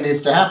first thing that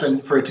needs to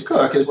happen for it to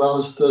cook as well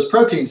as those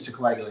proteins to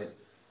coagulate.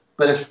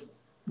 But if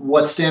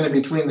what's standing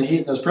between the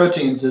heat and those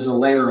proteins is a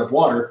layer of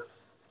water,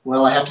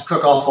 well, I have to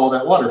cook off all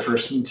that water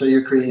first until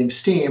you're creating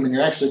steam, and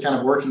you're actually kind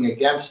of working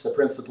against the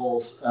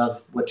principles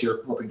of what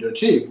you're hoping to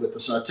achieve with the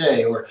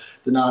saute or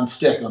the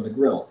non-stick on the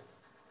grill.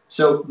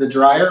 So the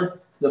drier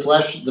the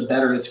flesh, the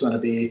better it's going to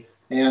be,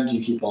 and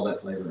you keep all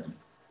that flavor in.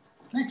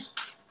 Thanks.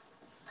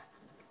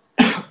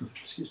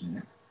 Excuse me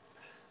there.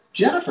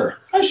 Jennifer.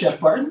 Hi, Chef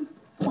Barton.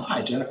 Oh,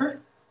 hi, Jennifer.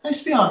 Nice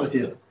to be on with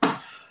you.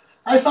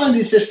 I find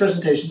these fish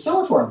presentations so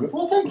informative.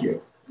 Well, thank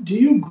you. Do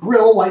you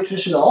grill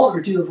whitefish at all,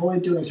 or do you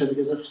avoid doing so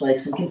because it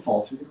flakes and can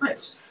fall through the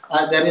grates?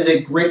 That is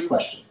a great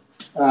question,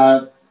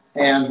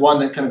 and one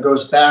that kind of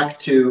goes back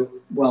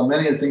to, well,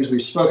 many of the things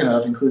we've spoken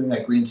of, including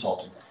that green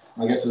salting.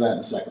 I'll get to that in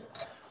a second.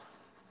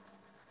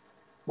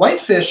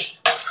 Whitefish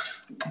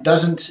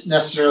doesn't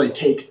necessarily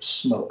take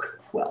smoke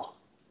well.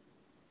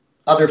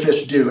 Other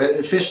fish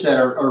do. Fish that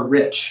are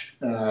rich,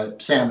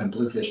 salmon,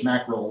 bluefish,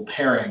 mackerel,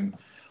 herring,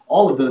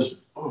 all of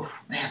those, oh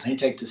man, they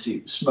take to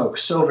smoke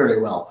so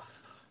very well.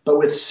 But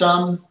with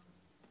some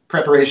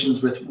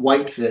preparations with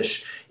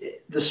whitefish,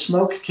 the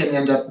smoke can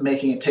end up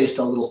making it taste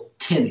a little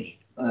tinny,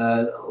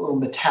 a little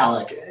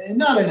metallic,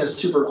 not in a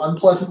super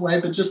unpleasant way,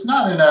 but just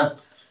not in a,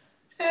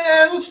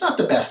 it's not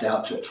the best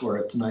outfit for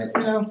it tonight,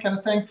 you know, kind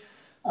of thing.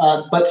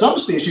 But some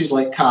species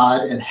like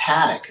cod and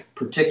haddock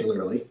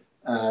particularly,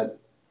 oh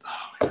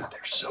my God,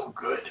 they're so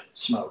good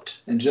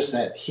smoked. And just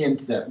that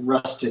hint, that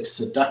rustic,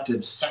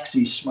 seductive,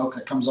 sexy smoke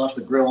that comes off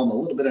the grill and a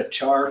little bit of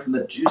char from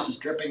the juices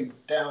dripping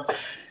down.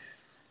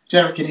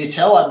 Jennifer, can you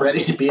tell I'm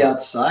ready to be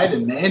outside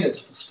in Maine?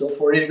 It's still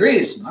 40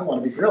 degrees and I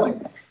want to be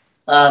grilling.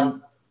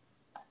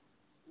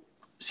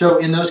 So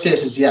in those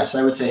cases, yes,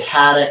 I would say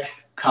haddock,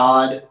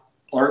 cod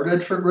are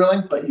good for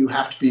grilling, but you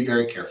have to be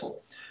very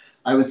careful.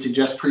 I would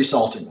suggest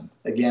pre-salting them,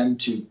 again,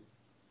 to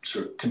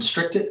sort of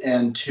constrict it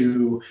and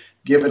to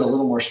give it a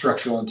little more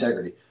structural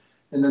integrity.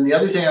 And then the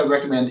other thing I would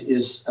recommend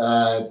is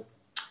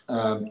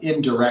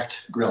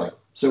indirect grilling.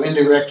 So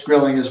indirect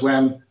grilling is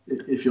when,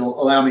 if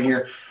you'll allow me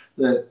here,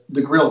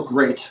 the grill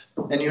grate,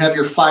 and you have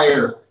your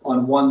fire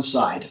on one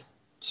side.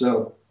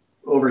 So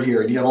over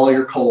here, and you have all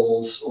your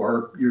coals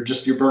or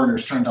your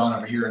burners turned on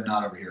over here and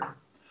not over here.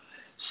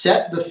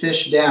 Set the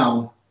fish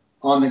down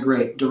on the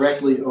grate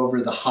directly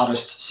over the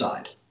hottest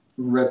side,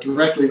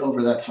 directly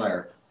over that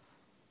fire.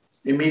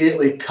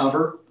 Immediately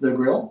cover the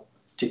grill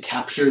to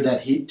capture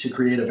that heat to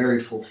create a very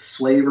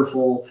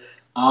flavorful,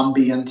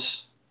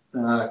 ambient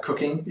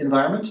cooking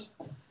environment.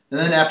 And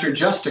then after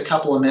just a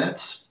couple of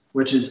minutes,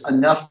 which is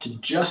enough to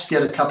just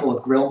get a couple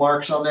of grill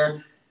marks on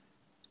there,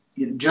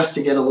 just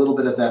to get a little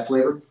bit of that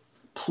flavor,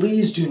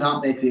 please do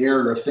not make the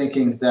error of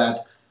thinking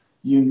that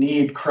you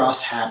need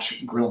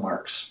crosshatch grill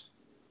marks.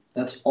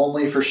 That's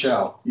only for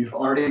show. You've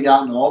already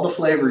gotten all the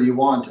flavor you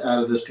want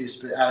out of this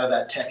piece, out of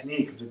that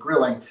technique of the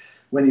grilling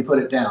when you put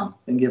it down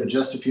and give it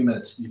just a few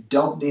minutes. You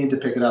don't need to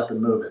pick it up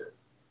and move it,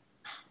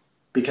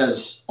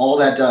 because all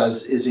that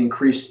does is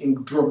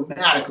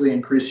dramatically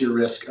increase your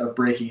risk of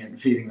breaking it and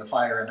feeding the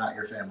fire and not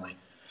your family.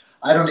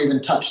 I don't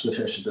even touch the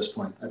fish at this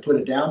point. I put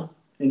it down,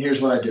 and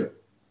here's what I do.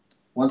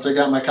 Once I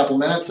got my couple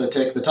minutes, I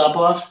take the top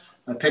off,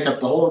 I pick up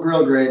the whole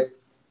grill grate,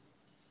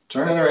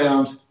 turn it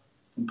around,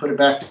 and put it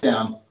back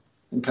down,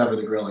 and cover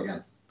the grill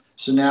again.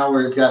 So now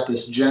we've got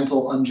this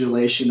gentle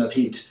undulation of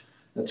heat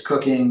that's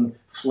cooking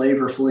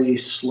flavorfully,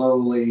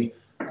 slowly.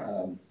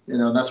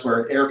 That's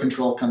where air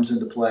control comes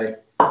into play.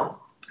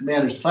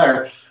 Manage the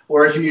fire.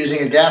 Or if you're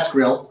using a gas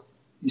grill,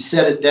 you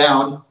set it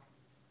down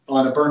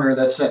on a burner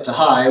that's set to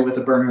high with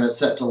a burner that's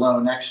set to low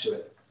next to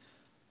it.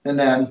 And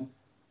then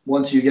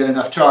once you get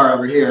enough char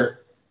over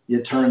here,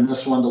 you turn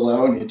this one to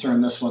low and you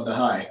turn this one to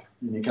high,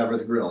 and you cover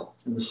the grill.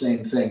 And the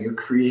same thing, you're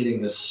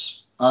creating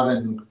this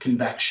oven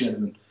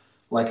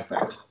convection-like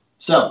effect.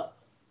 So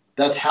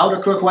that's how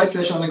to cook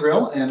whitefish on the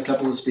grill and a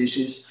couple of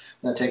species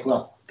that take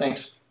well.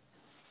 Thanks.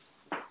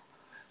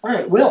 All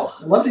right, Will,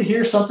 I'd love to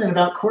hear something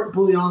about court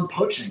bouillon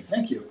poaching.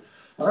 Thank you.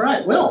 All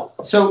right, Will.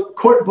 So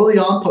court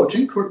bouillon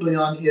poaching. Court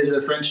bouillon is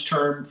a French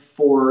term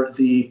for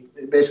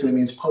it basically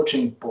means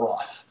poaching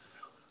broth.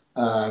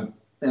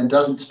 And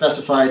doesn't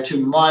specify, to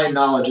my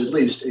knowledge at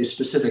least, a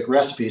specific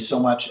recipe so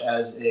much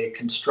as a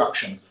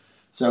construction.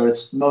 So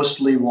it's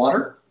mostly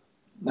water,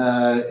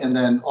 and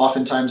then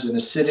oftentimes an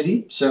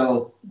acidity.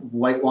 So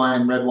white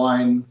wine, red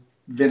wine,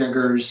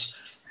 vinegars,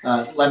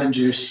 lemon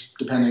juice,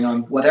 depending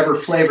on whatever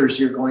flavors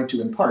you're going to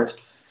impart.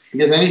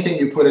 Because anything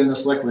you put in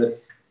this liquid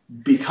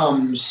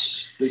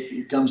becomes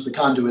the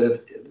conduit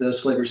of those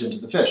flavors into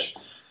the fish.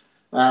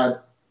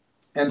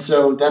 And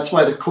so that's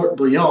why the court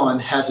bouillon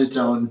has its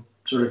own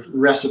sort of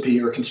recipe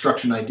or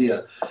construction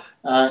idea.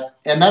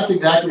 And that's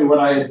exactly what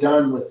I had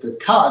done with the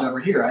cod over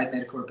here. I had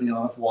made a court bouillon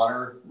of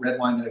water, red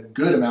wine, a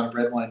good amount of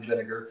red wine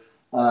vinegar,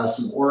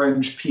 some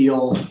orange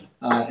peel,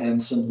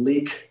 and some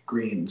leek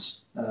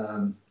greens,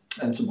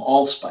 and some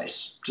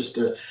allspice. Just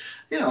a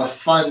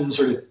fun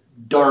sort of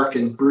dark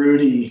and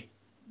broody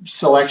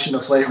selection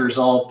of flavors,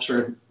 all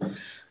sort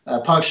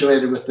of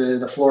punctuated with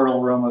the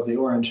floral aroma of the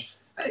orange.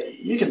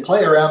 You can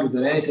play around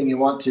with it anything you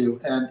want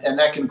to, and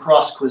that can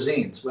cross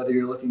cuisines, whether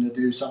you're looking to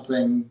do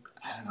something,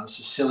 I don't know,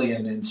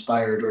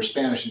 Sicilian-inspired or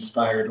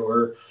Spanish-inspired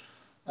or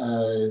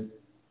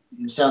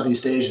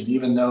Southeast Asian,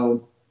 even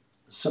though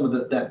some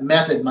of that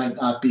method might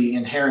not be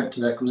inherent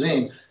to that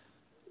cuisine.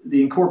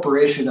 The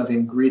incorporation of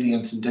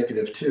ingredients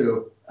indicative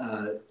too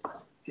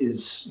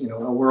is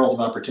a world of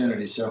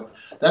opportunity. So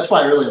that's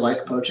why I really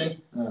like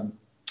poaching.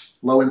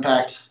 Low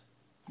impact,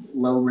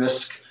 low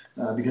risk,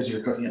 because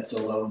you're cooking it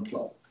so low and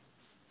slow.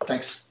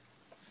 Thanks.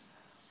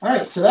 All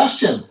right,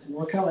 Sebastian,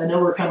 I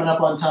know we're coming up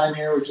on time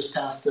here. We're just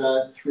past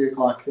 3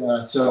 o'clock.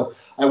 So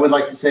I would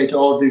like to say to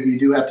all of you who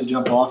do have to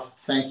jump off,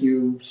 thank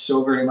you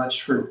so very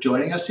much for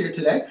joining us here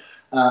today.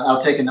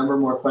 I'll take a number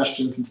more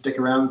questions and stick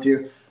around with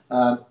you.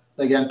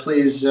 Again,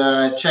 please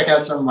check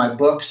out some of my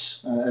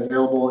books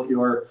available at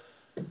your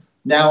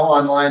now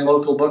online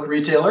local book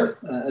retailer,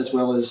 as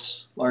well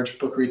as large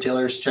book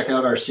retailers. Check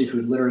out our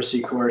seafood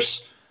literacy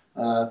course.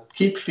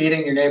 Keep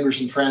feeding your neighbors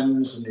and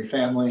friends and your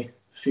family.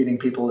 Feeding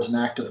people is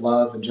an act of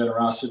love and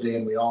generosity,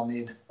 and we all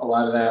need a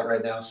lot of that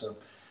right now. So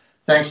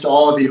thanks to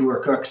all of you who are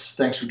cooks.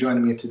 Thanks for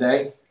joining me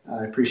today.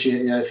 I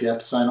appreciate you if you have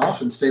to sign off,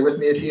 and stay with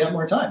me if you have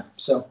more time.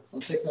 So I'll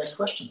take the next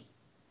question.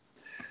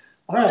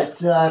 All right,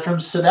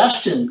 from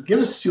Sebastian, give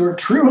us your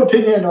true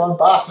opinion on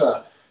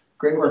basa.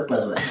 Great work,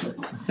 by the way.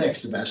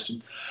 Thanks,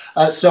 Sebastian.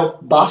 So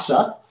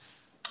basa,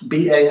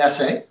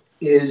 B-A-S-A,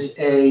 is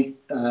a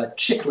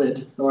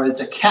cichlid, or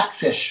it's a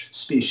catfish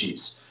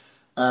species.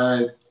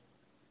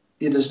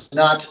 It is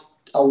not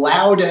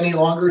allowed any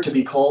longer to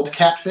be called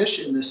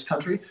catfish in this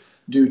country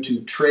due to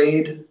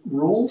trade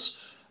rules.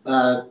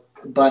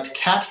 But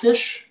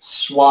catfish,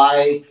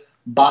 swai,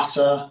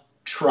 basa,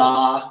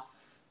 tra,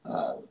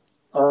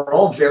 are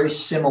all very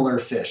similar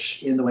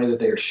fish in the way that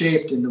they are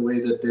shaped, in the way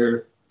that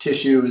their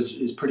tissue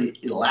is pretty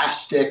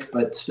elastic,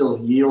 but still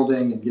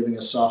yielding and giving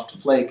a soft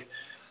flake.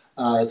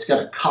 It's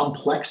got a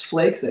complex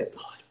flake that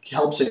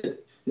helps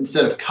it,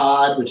 instead of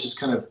cod, which is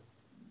kind of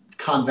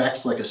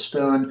convex like a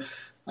spoon,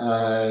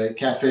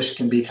 catfish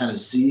can be kind of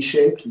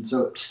Z-shaped, and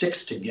so it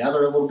sticks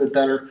together a little bit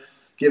better,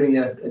 giving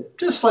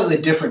a slightly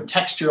different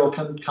textural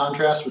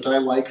contrast, which I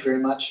like very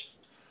much.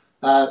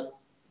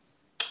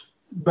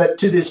 But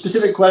to the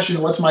specific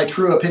question, what's my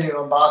true opinion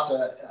on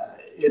basa?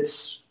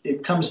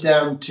 It comes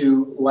down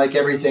to, like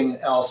everything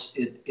else,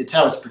 it's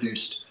how it's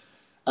produced.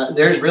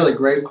 There's really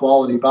great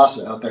quality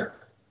basa out there,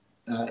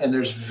 and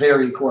there's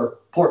very poor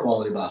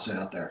quality basa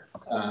out there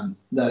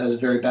that has a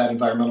very bad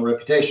environmental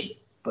reputation.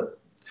 But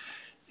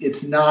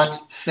it's not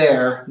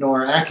fair,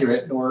 nor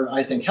accurate, nor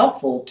I think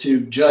helpful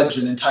to judge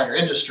an entire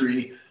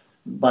industry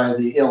by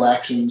the ill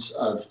actions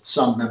of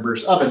some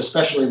members of it,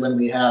 especially when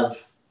we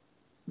have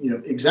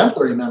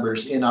exemplary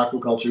members in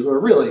aquaculture who are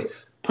really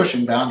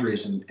pushing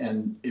boundaries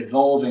and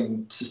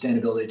evolving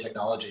sustainability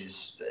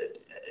technologies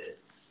at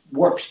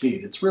warp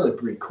speed. It's really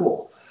pretty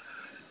cool.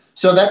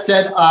 So that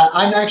said,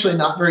 I'm actually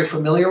not very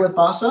familiar with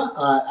basa.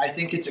 I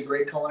think it's a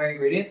great culinary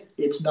ingredient.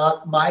 It's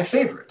not my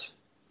favorite.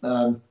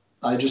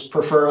 I just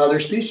prefer other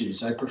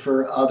species. I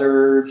prefer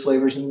other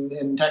flavors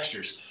and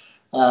textures.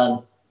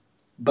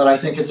 But I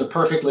think it's a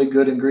perfectly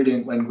good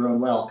ingredient when grown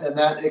well. And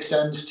that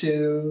extends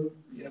to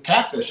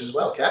catfish as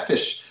well.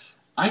 Catfish,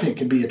 I think,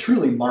 can be a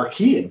truly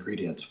marquee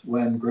ingredient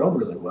when grown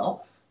really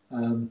well.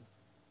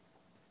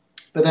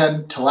 But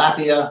then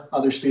tilapia,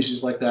 other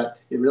species like that,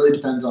 it really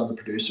depends on the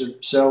producer.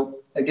 So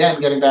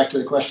again, getting back to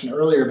the question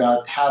earlier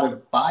about how to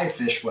buy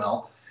fish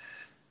well,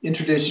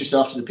 introduce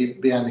yourself to the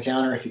people behind the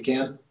counter if you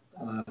can.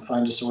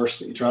 Find a source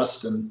that you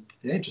trust, and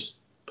just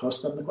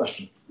post them the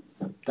question.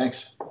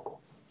 Thanks.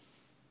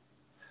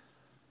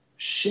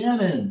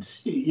 Shannon,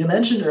 you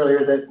mentioned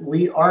earlier that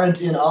we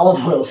aren't in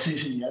olive oil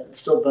season yet. It's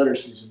still butter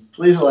season.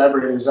 Please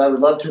elaborate, as I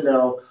would love to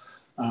know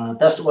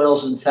best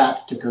oils and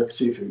fats to cook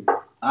seafood.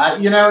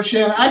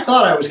 Shannon, I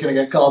thought I was going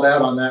to get called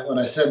out on that when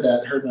I said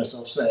that, heard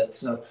myself say it.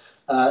 So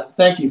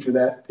thank you for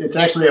that. It's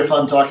actually a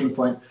fun talking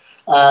point.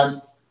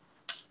 I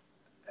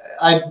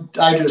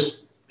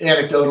just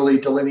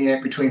anecdotally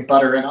delineate between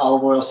butter and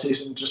olive oil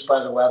season just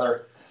by the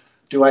weather.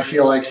 Do I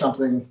feel like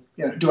something,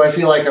 do I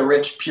feel like a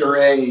rich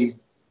puree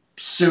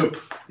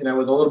soup, with a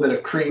little bit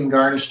of cream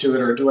garnish to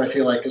it, or do I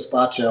feel like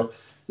gazpacho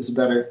is a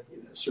better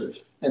sort of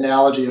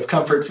analogy of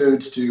comfort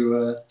foods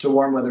to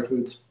warm weather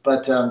foods?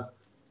 But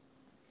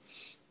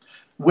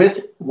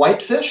with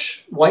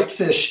whitefish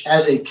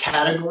as a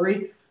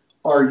category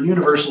are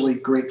universally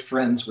great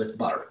friends with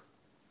butter.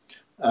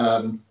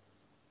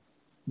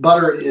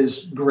 Butter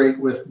is great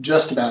with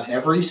just about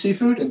every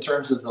seafood in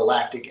terms of the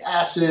lactic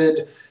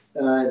acid,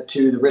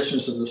 to the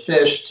richness of the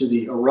fish, to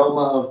the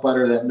aroma of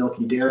butter, that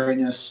milky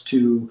dairiness,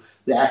 to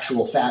the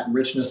actual fat and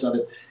richness of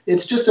it.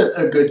 It's just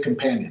a good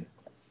companion.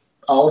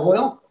 Olive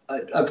oil,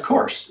 of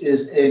course,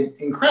 is an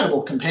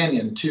incredible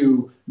companion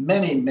to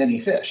many, many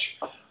fish.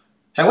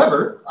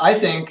 However, I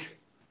think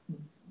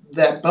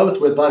that both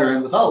with butter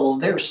and with olive oil,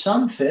 there are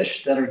some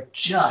fish that are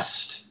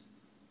just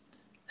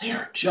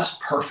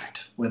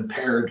perfect when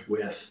paired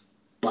with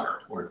butter,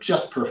 or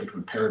just perfect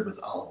when paired with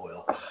olive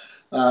oil.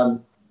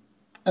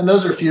 And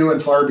those are few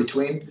and far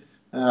between.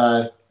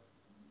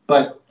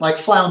 But like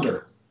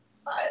flounder,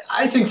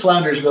 I think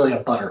flounder is really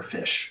a butter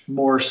fish,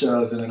 more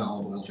so than an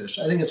olive oil fish.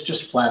 I think it's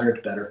just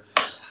flattered better.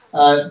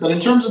 But in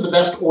terms of the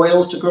best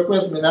oils to cook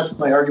with, that's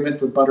my argument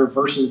for butter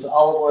versus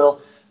olive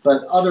oil.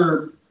 But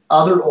other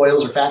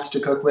oils or fats to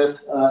cook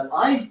with,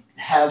 I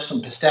have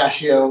some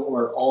pistachio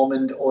or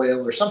almond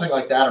oil or something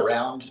like that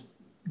around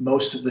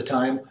most of the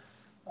time.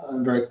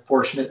 I'm very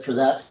fortunate for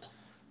that.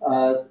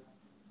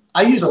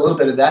 I use a little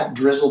bit of that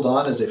drizzled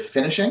on as a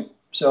finishing.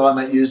 So I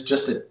might use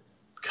just a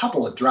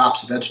couple of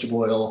drops of vegetable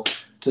oil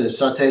to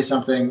saute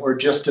something, or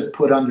just to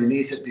put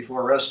underneath it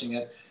before roasting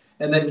it,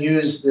 and then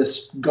use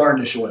this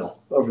garnish oil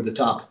over the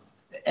top.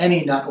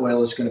 Any nut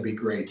oil is going to be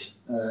great,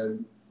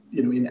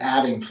 in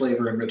adding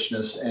flavor and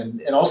richness,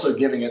 and also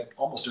giving it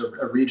almost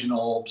a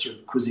regional sort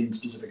of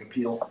cuisine-specific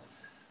appeal.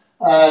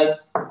 I'm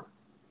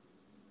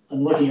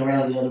looking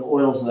around the other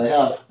oils that I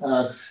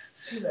have.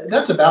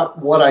 That's about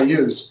what I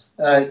use.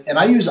 And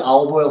I use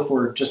olive oil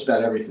for just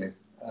about everything.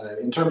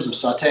 In terms of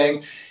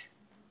sauteing,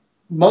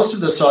 most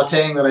of the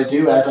sauteing that I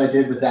do, as I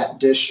did with that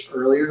dish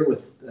earlier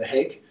with the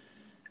hake,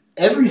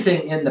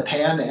 everything in the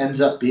pan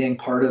ends up being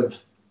part of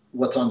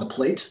what's on the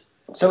plate.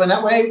 So in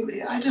that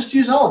way, I just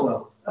use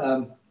olive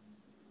oil.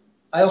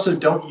 I also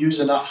don't use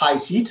enough high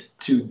heat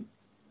to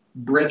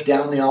break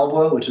down the olive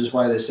oil, which is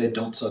why they say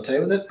don't saute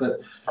with it.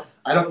 But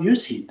I don't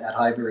use heat that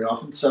high very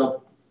often.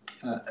 So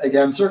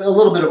again, sort of a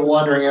little bit of a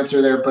wandering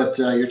answer there, but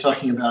you're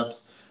talking about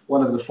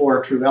one of the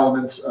four true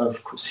elements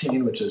of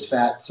cuisine, which is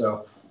fat.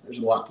 So there's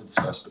a lot to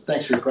discuss, but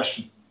thanks for your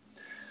question.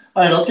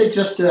 All right, I'll take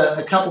just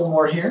a couple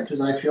more here because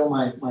I feel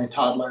my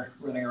toddler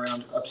running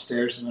around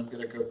upstairs and I'm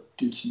going to go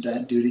do some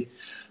dad duty.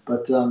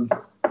 But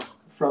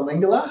from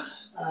Ingela,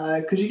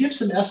 could you give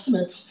some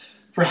estimates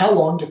for how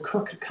long to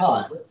cook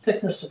cod? What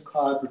thickness of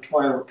cod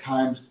require what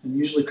kind, and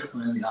usually cook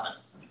them in the oven?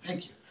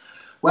 Thank you.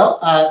 Well,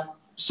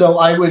 so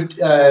I would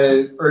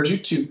urge you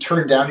to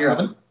turn down your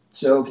oven.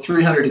 So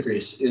 300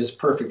 degrees is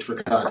perfect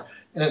for cod.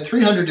 And at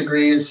 300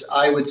 degrees,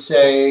 I would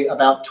say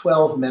about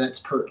 12 minutes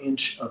per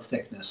inch of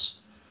thickness.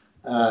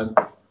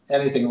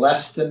 Anything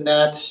less than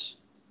that,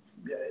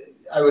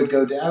 I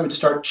would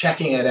start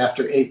checking it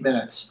after 8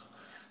 minutes.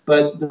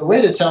 But the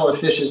way to tell a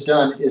fish is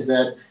done is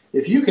that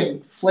if you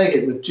can flake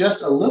it with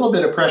just a little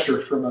bit of pressure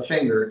from a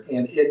finger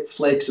and it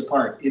flakes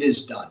apart, it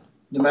is done.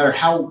 No matter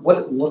what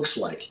it looks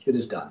like, it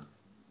is done.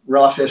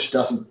 Raw fish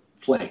doesn't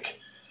flake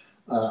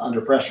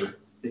under pressure.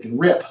 It can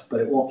rip, but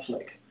it won't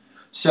flake.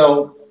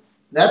 So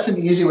that's an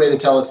easy way to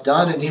tell it's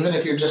done. And even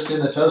if you're just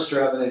in the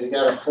toaster oven and you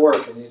got a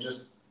fork and you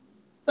just,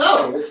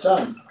 oh, it's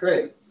done.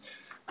 Great.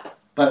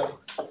 But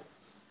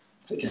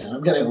again,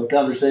 I'm getting a little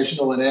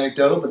conversational and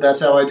anecdotal, but that's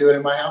how I do it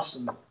in my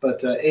house.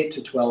 But 8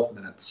 to 12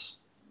 minutes.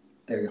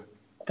 There you go.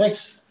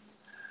 Thanks.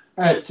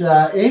 All right,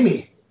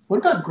 Amy, what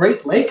about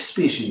Great Lake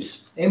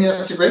species? Amy,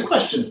 that's a great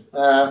question.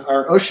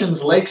 Our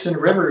oceans, lakes, and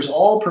rivers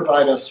all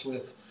provide us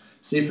with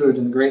seafood,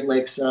 in the Great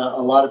Lakes, a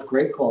lot of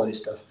great quality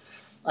stuff.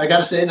 I got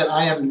to say that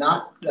I am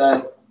not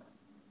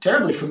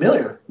terribly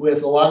familiar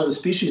with a lot of the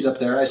species up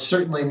there. I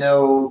certainly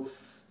know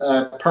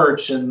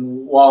perch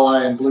and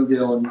walleye and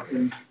bluegill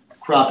and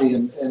crappie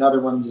and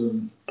other ones,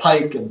 and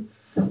pike, and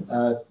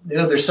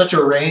there's such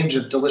a range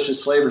of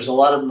delicious flavors. A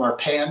lot of them are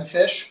pan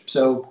fish,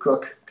 so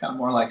cook kind of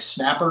more like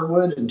snapper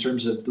would in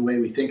terms of the way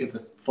we think of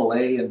the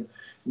fillet in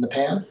the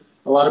pan.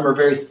 A lot of them are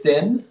very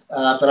thin,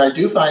 but I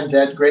do find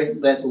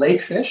that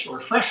lake fish or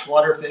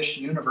freshwater fish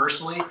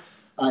universally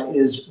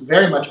is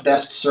very much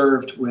best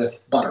served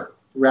with butter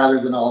rather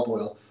than olive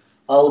oil.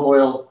 Olive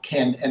oil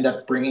can end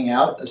up bringing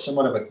out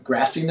somewhat of a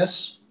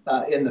grassiness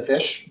in the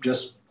fish,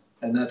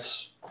 and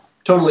that's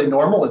totally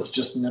normal. It's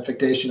just an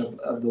affectation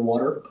of the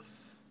water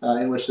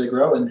in which they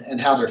grow,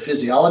 and how their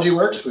physiology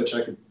works, which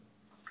I could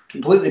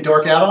completely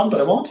dork out on,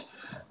 but I won't.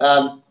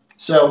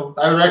 So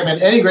I would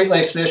recommend any Great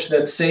Lakes fish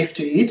that's safe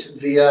to eat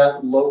via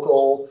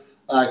local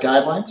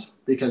guidelines,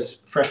 because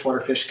freshwater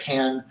fish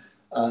can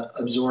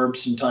absorb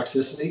some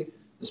toxicity,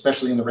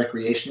 especially in the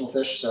recreational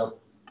fish. So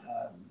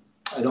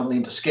I don't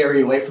mean to scare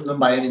you away from them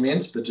by any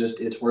means, but just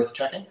it's worth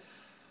checking.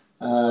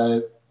 Yeah,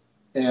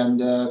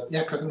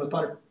 cook them with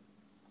butter.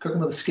 Cook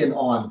them with the skin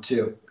on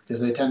too, because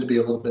they tend to be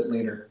a little bit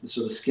leaner.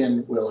 So the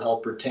skin will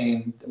help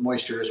retain the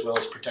moisture as well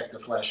as protect the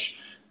flesh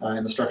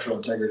and the structural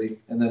integrity.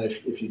 And then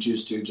if you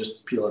choose to,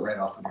 just peel it right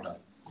off when you're done.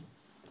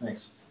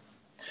 Thanks.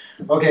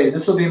 Okay,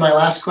 this will be my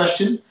last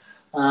question.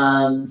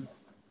 And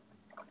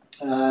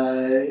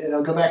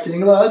I'll go back to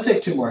English. I'll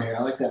take two more here.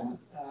 I like that one.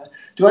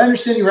 Do I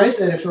understand you right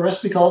that if a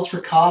recipe calls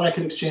for cod, I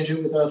could exchange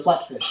it with a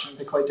flatfish? Aren't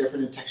they quite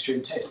different in texture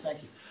and taste?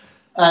 Thank you.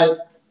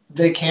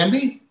 They can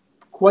be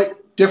quite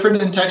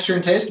different in texture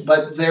and taste,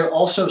 but they're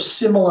also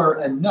similar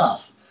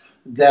enough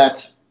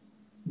that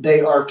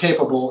they are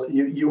capable.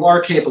 You are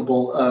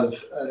capable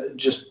of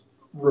just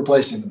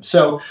replacing them.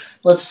 So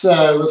let's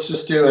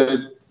just do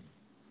a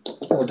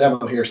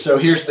demo here. So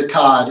here's the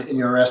cod in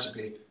your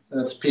recipe.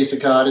 That's a piece of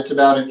cod. It's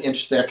about an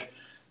inch thick,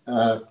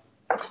 and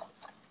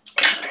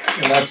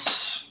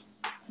that's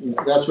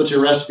what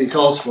your recipe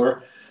calls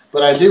for.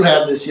 But I do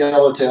have this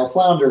yellowtail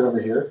flounder over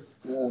here,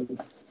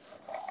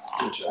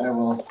 which I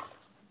will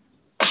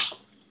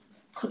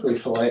quickly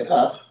fillet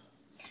up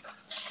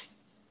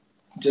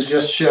to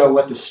just show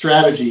what the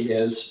strategy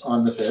is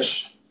on the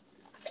fish.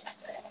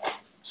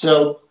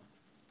 So,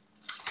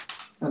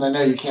 and I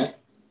know you can't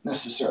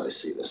necessarily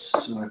see this,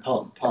 so my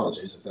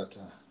apologies if that.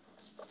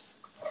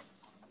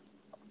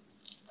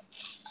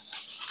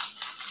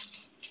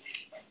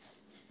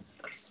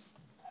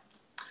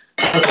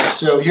 Okay,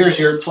 so here's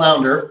your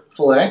flounder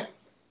fillet,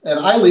 and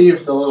I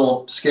leave the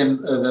little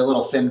skin, the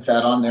little fin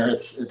fat on there.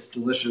 It's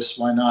delicious.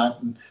 Why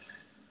not? And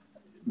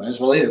might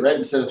as well eat it, right,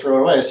 instead of throw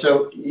it away.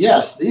 So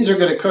yes, these are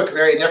going to cook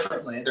very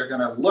differently. They're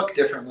going to look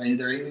differently.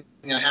 They're even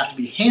going to have to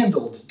be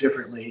handled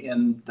differently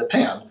in the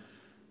pan,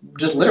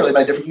 just literally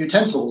by different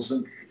utensils.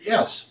 And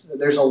yes,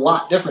 there's a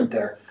lot different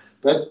there.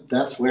 But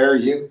that's where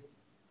you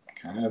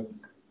kind of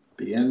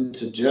begin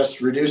to just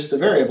reduce the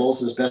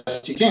variables as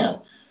best you can.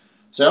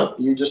 So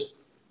you just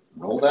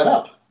roll that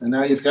up, and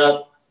now you've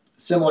got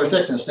similar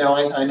thickness. Now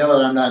I know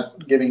that I'm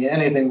not giving you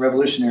anything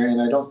revolutionary,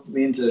 and I don't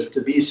mean to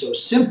be so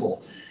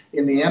simple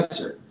in the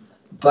answer,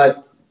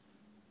 but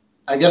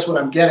I guess what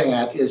I'm getting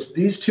at is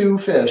these two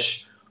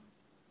fish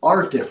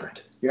are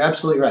different. You're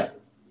absolutely right,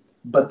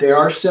 but they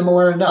are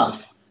similar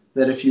enough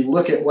that if you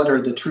look at what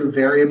are the true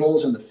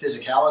variables in the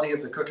physicality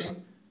of the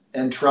cooking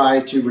and try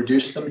to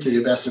reduce them to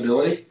your best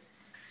ability,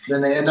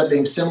 then they end up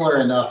being similar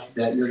enough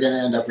that you're going to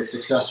end up with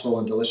successful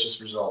and delicious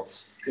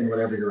results in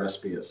whatever your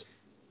recipe is.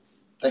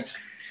 Thanks.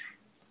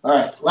 All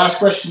right, last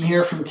question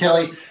here from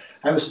Kelly.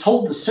 I was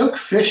told to soak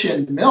fish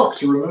in milk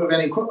to remove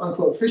any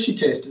quote-unquote fishy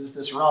taste. Is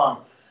this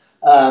wrong?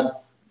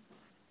 That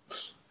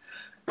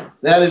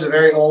is a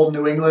very old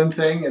New England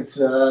thing. It's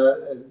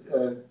a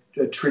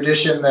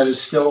tradition that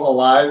is still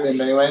alive in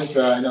many ways.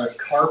 I know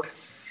carp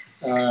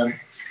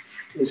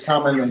is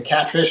common, and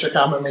catfish are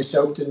commonly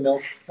soaked in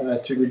milk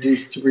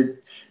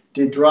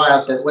to draw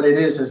out that what it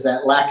is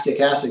that lactic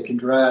acid can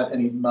draw out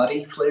any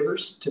muddy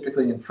flavors,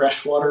 typically in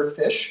freshwater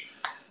fish.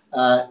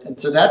 And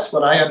so that's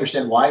what I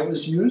understand why it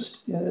was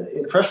used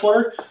in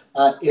freshwater.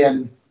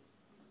 In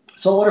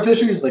saltwater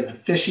fisheries, like the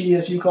fishy,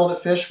 as you called it,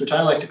 fish, which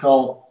I like to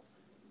call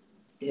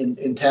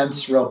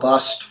intense,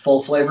 robust,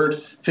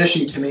 full-flavored.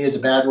 Fishy, to me, is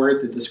a bad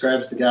word that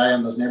describes the guy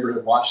on those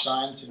neighborhood watch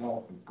signs,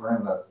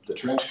 wearing the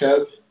trench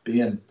coat,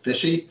 being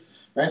fishy,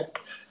 right?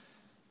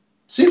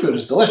 Seafood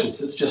is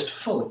delicious. It's just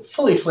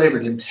fully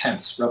flavored,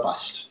 intense,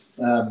 robust.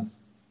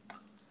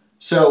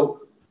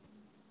 So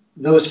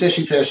those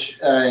fishy fish,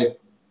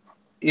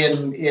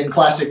 in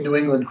classic New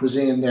England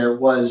cuisine, there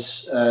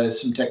was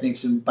some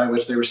techniques by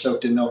which they were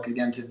soaked in milk,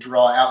 again, to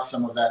draw out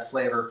some of that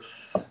flavor.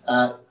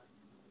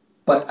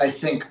 But I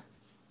think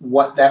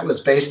what that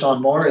was based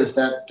on more is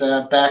that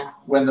back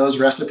when those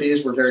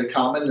recipes were very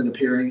common and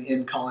appearing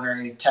in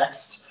culinary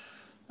texts,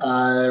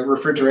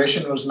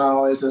 refrigeration was not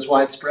always as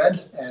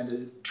widespread,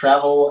 and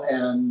travel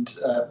and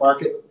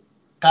market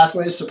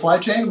pathways, supply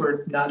chain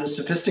were not as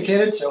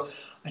sophisticated. So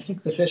I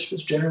think the fish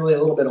was generally a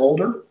little bit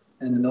older,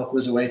 and the milk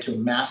was a way to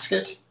mask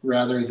it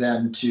rather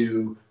than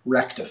to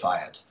rectify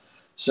it.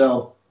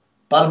 So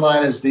bottom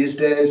line is, these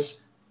days,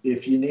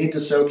 if you need to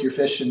soak your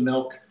fish in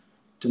milk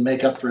to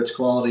make up for its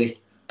quality,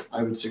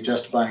 I would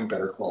suggest buying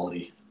better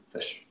quality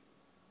fish.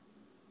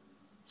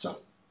 So,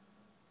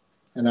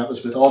 and that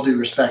was with all due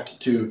respect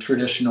to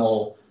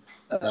traditional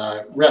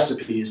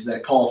recipes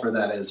that call for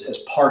that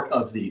as part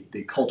of the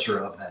culture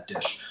of that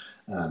dish.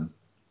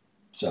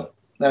 So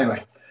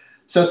anyway,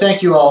 so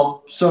thank you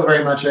all so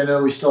very much. I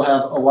know we still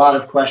have a lot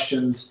of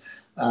questions,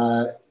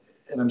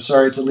 and I'm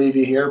sorry to leave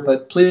you here,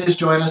 but please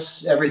join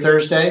us every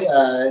Thursday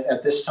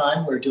at this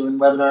time. We're doing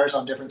webinars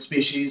on different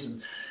species,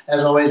 and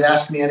as always,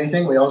 ask me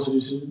anything. We also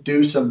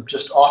do some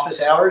just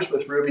office hours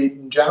with Rouxbe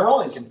in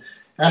general. You can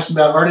ask me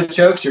about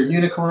artichokes or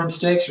unicorn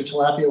steaks or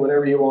tilapia,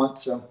 whatever you want.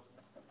 So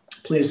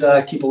please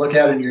keep a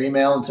lookout in your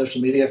email and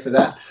social media for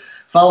that.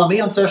 Follow me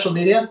on social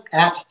media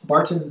at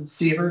Barton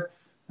Seaver.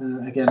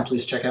 Again,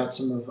 please check out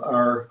some of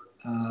our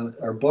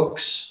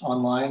books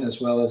online as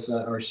well as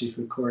our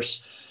seafood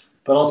course.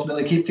 But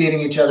ultimately, keep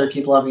feeding each other,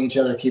 keep loving each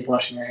other, keep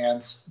washing your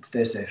hands, and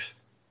stay safe.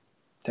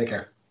 Take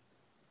care.